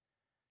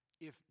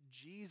 If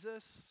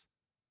Jesus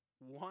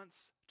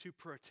wants to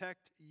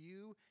protect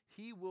you,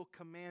 He will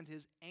command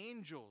His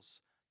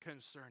angels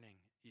concerning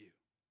you.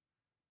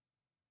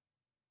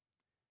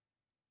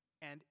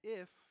 And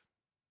if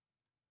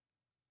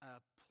a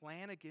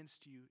plan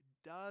against you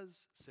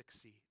does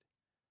succeed,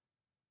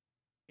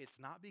 it's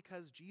not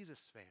because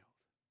Jesus failed.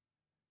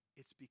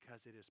 It's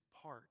because it is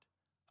part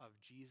of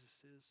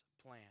Jesus'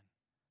 plan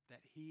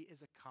that He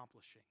is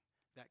accomplishing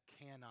that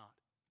cannot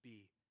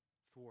be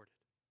thwarted.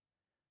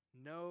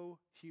 No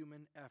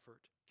human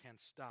effort can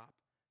stop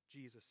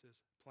Jesus'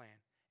 plan.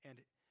 And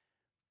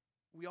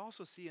we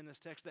also see in this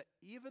text that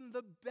even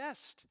the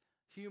best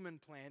human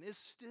plan is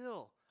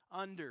still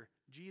under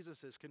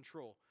Jesus'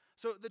 control.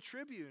 So the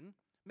tribune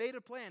made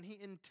a plan. He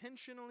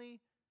intentionally,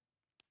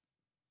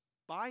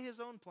 by his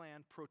own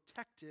plan,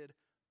 protected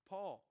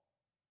Paul.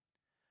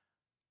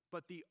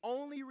 But the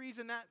only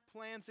reason that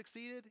plan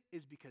succeeded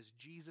is because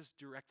Jesus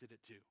directed it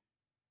to.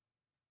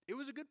 It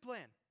was a good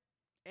plan,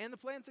 and the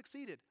plan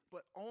succeeded,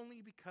 but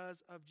only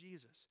because of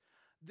Jesus.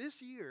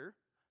 This year,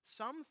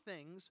 some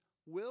things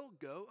will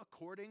go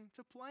according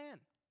to plan.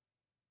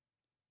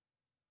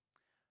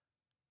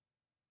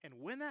 And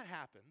when that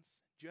happens,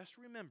 just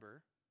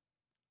remember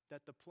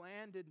that the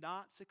plan did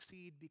not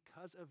succeed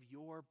because of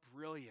your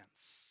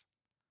brilliance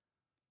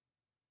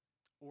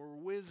or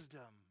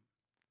wisdom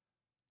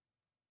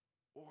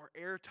or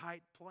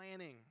airtight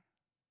planning.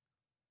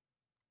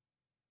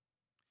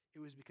 It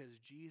was because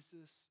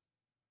Jesus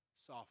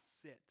saw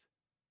fit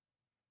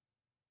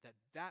that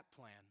that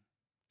plan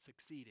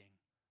succeeding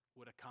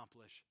would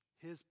accomplish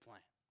His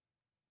plan.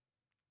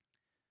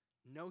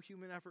 No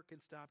human effort can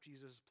stop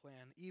Jesus'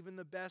 plan. Even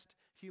the best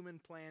human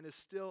plan is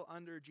still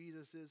under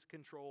Jesus'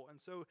 control. And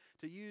so,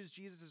 to use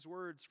Jesus'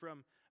 words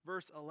from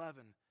verse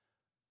 11,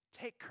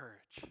 take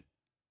courage.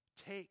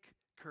 Take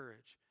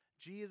courage.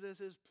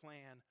 Jesus'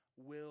 plan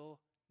will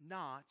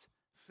not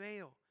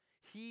fail.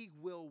 He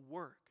will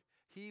work.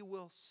 He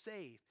will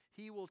save.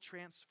 He will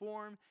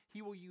transform.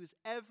 He will use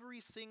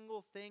every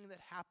single thing that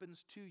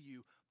happens to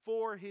you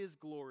for His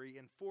glory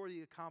and for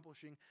the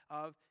accomplishing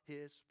of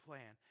His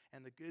plan.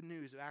 And the good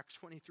news of Acts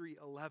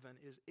 23:11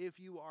 is if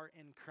you are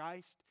in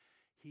Christ,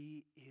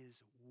 He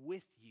is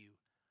with you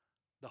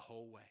the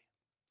whole way.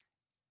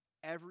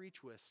 Every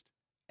twist,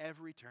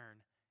 every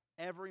turn,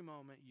 every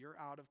moment you're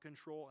out of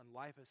control and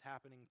life is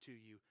happening to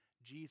you,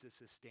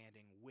 Jesus is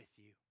standing with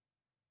you.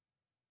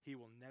 He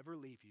will never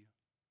leave you.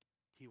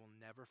 He will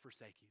never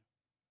forsake you.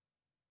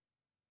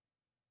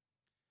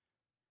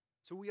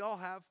 So we all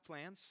have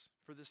plans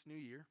for this new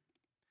year,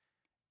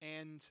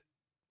 and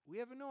we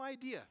have no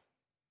idea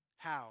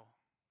how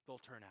they'll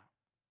turn out.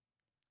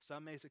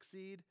 Some may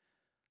succeed,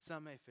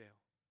 some may fail.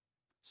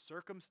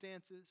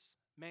 Circumstances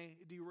may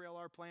derail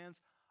our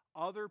plans.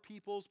 Other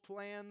people's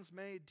plans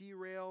may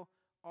derail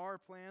our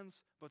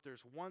plans, but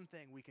there's one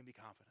thing we can be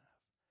confident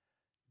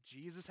of.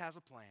 Jesus has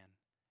a plan,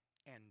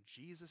 and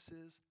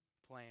Jesus'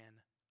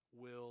 plan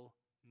will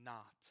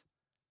not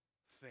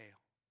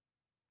fail.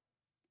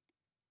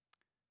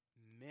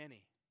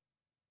 Many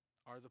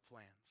are the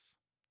plans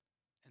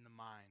in the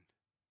mind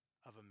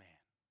of a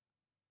man,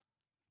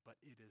 but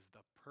it is the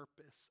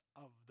purpose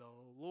of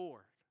the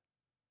Lord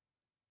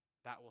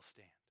that will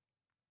stand.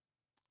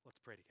 Let's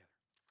pray together.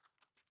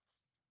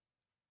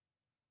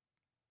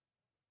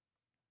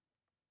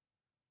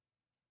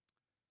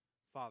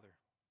 Father,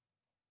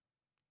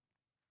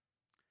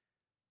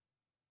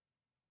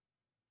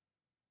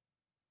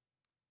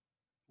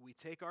 we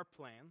take our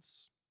plans,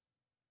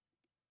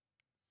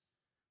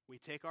 we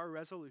take our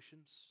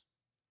resolutions,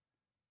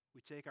 we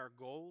take our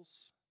goals,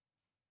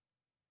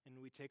 and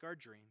we take our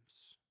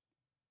dreams,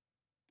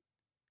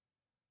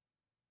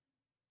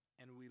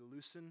 and we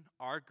loosen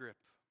our grip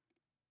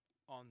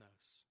on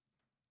those,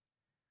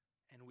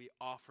 and we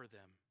offer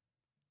them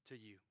to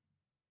you.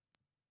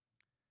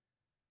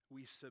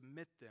 We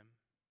submit them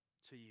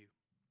to you.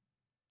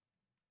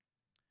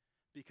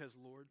 Because,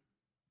 Lord,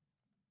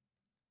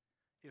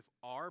 if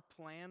our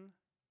plan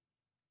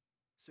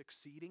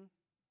succeeding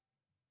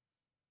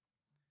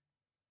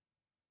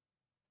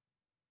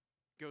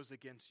goes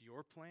against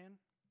your plan,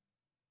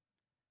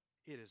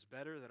 it is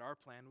better that our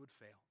plan would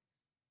fail.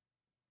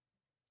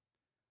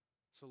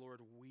 So, Lord,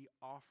 we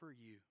offer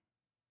you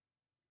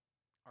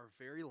our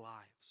very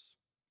lives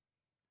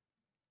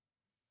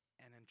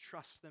and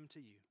entrust them to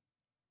you,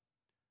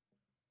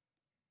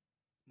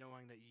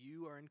 knowing that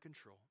you are in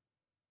control.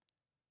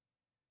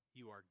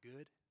 You are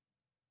good,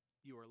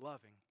 you are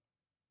loving,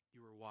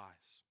 you are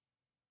wise.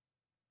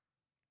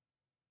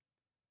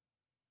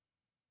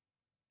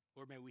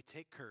 Lord, may we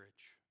take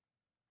courage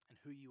in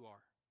who you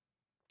are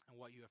and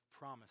what you have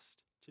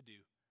promised to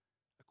do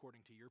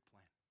according to your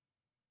plan.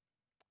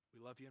 We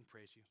love you and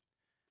praise you.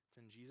 It's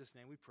in Jesus'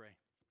 name we pray.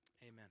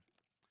 Amen.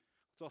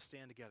 Let's all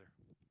stand together.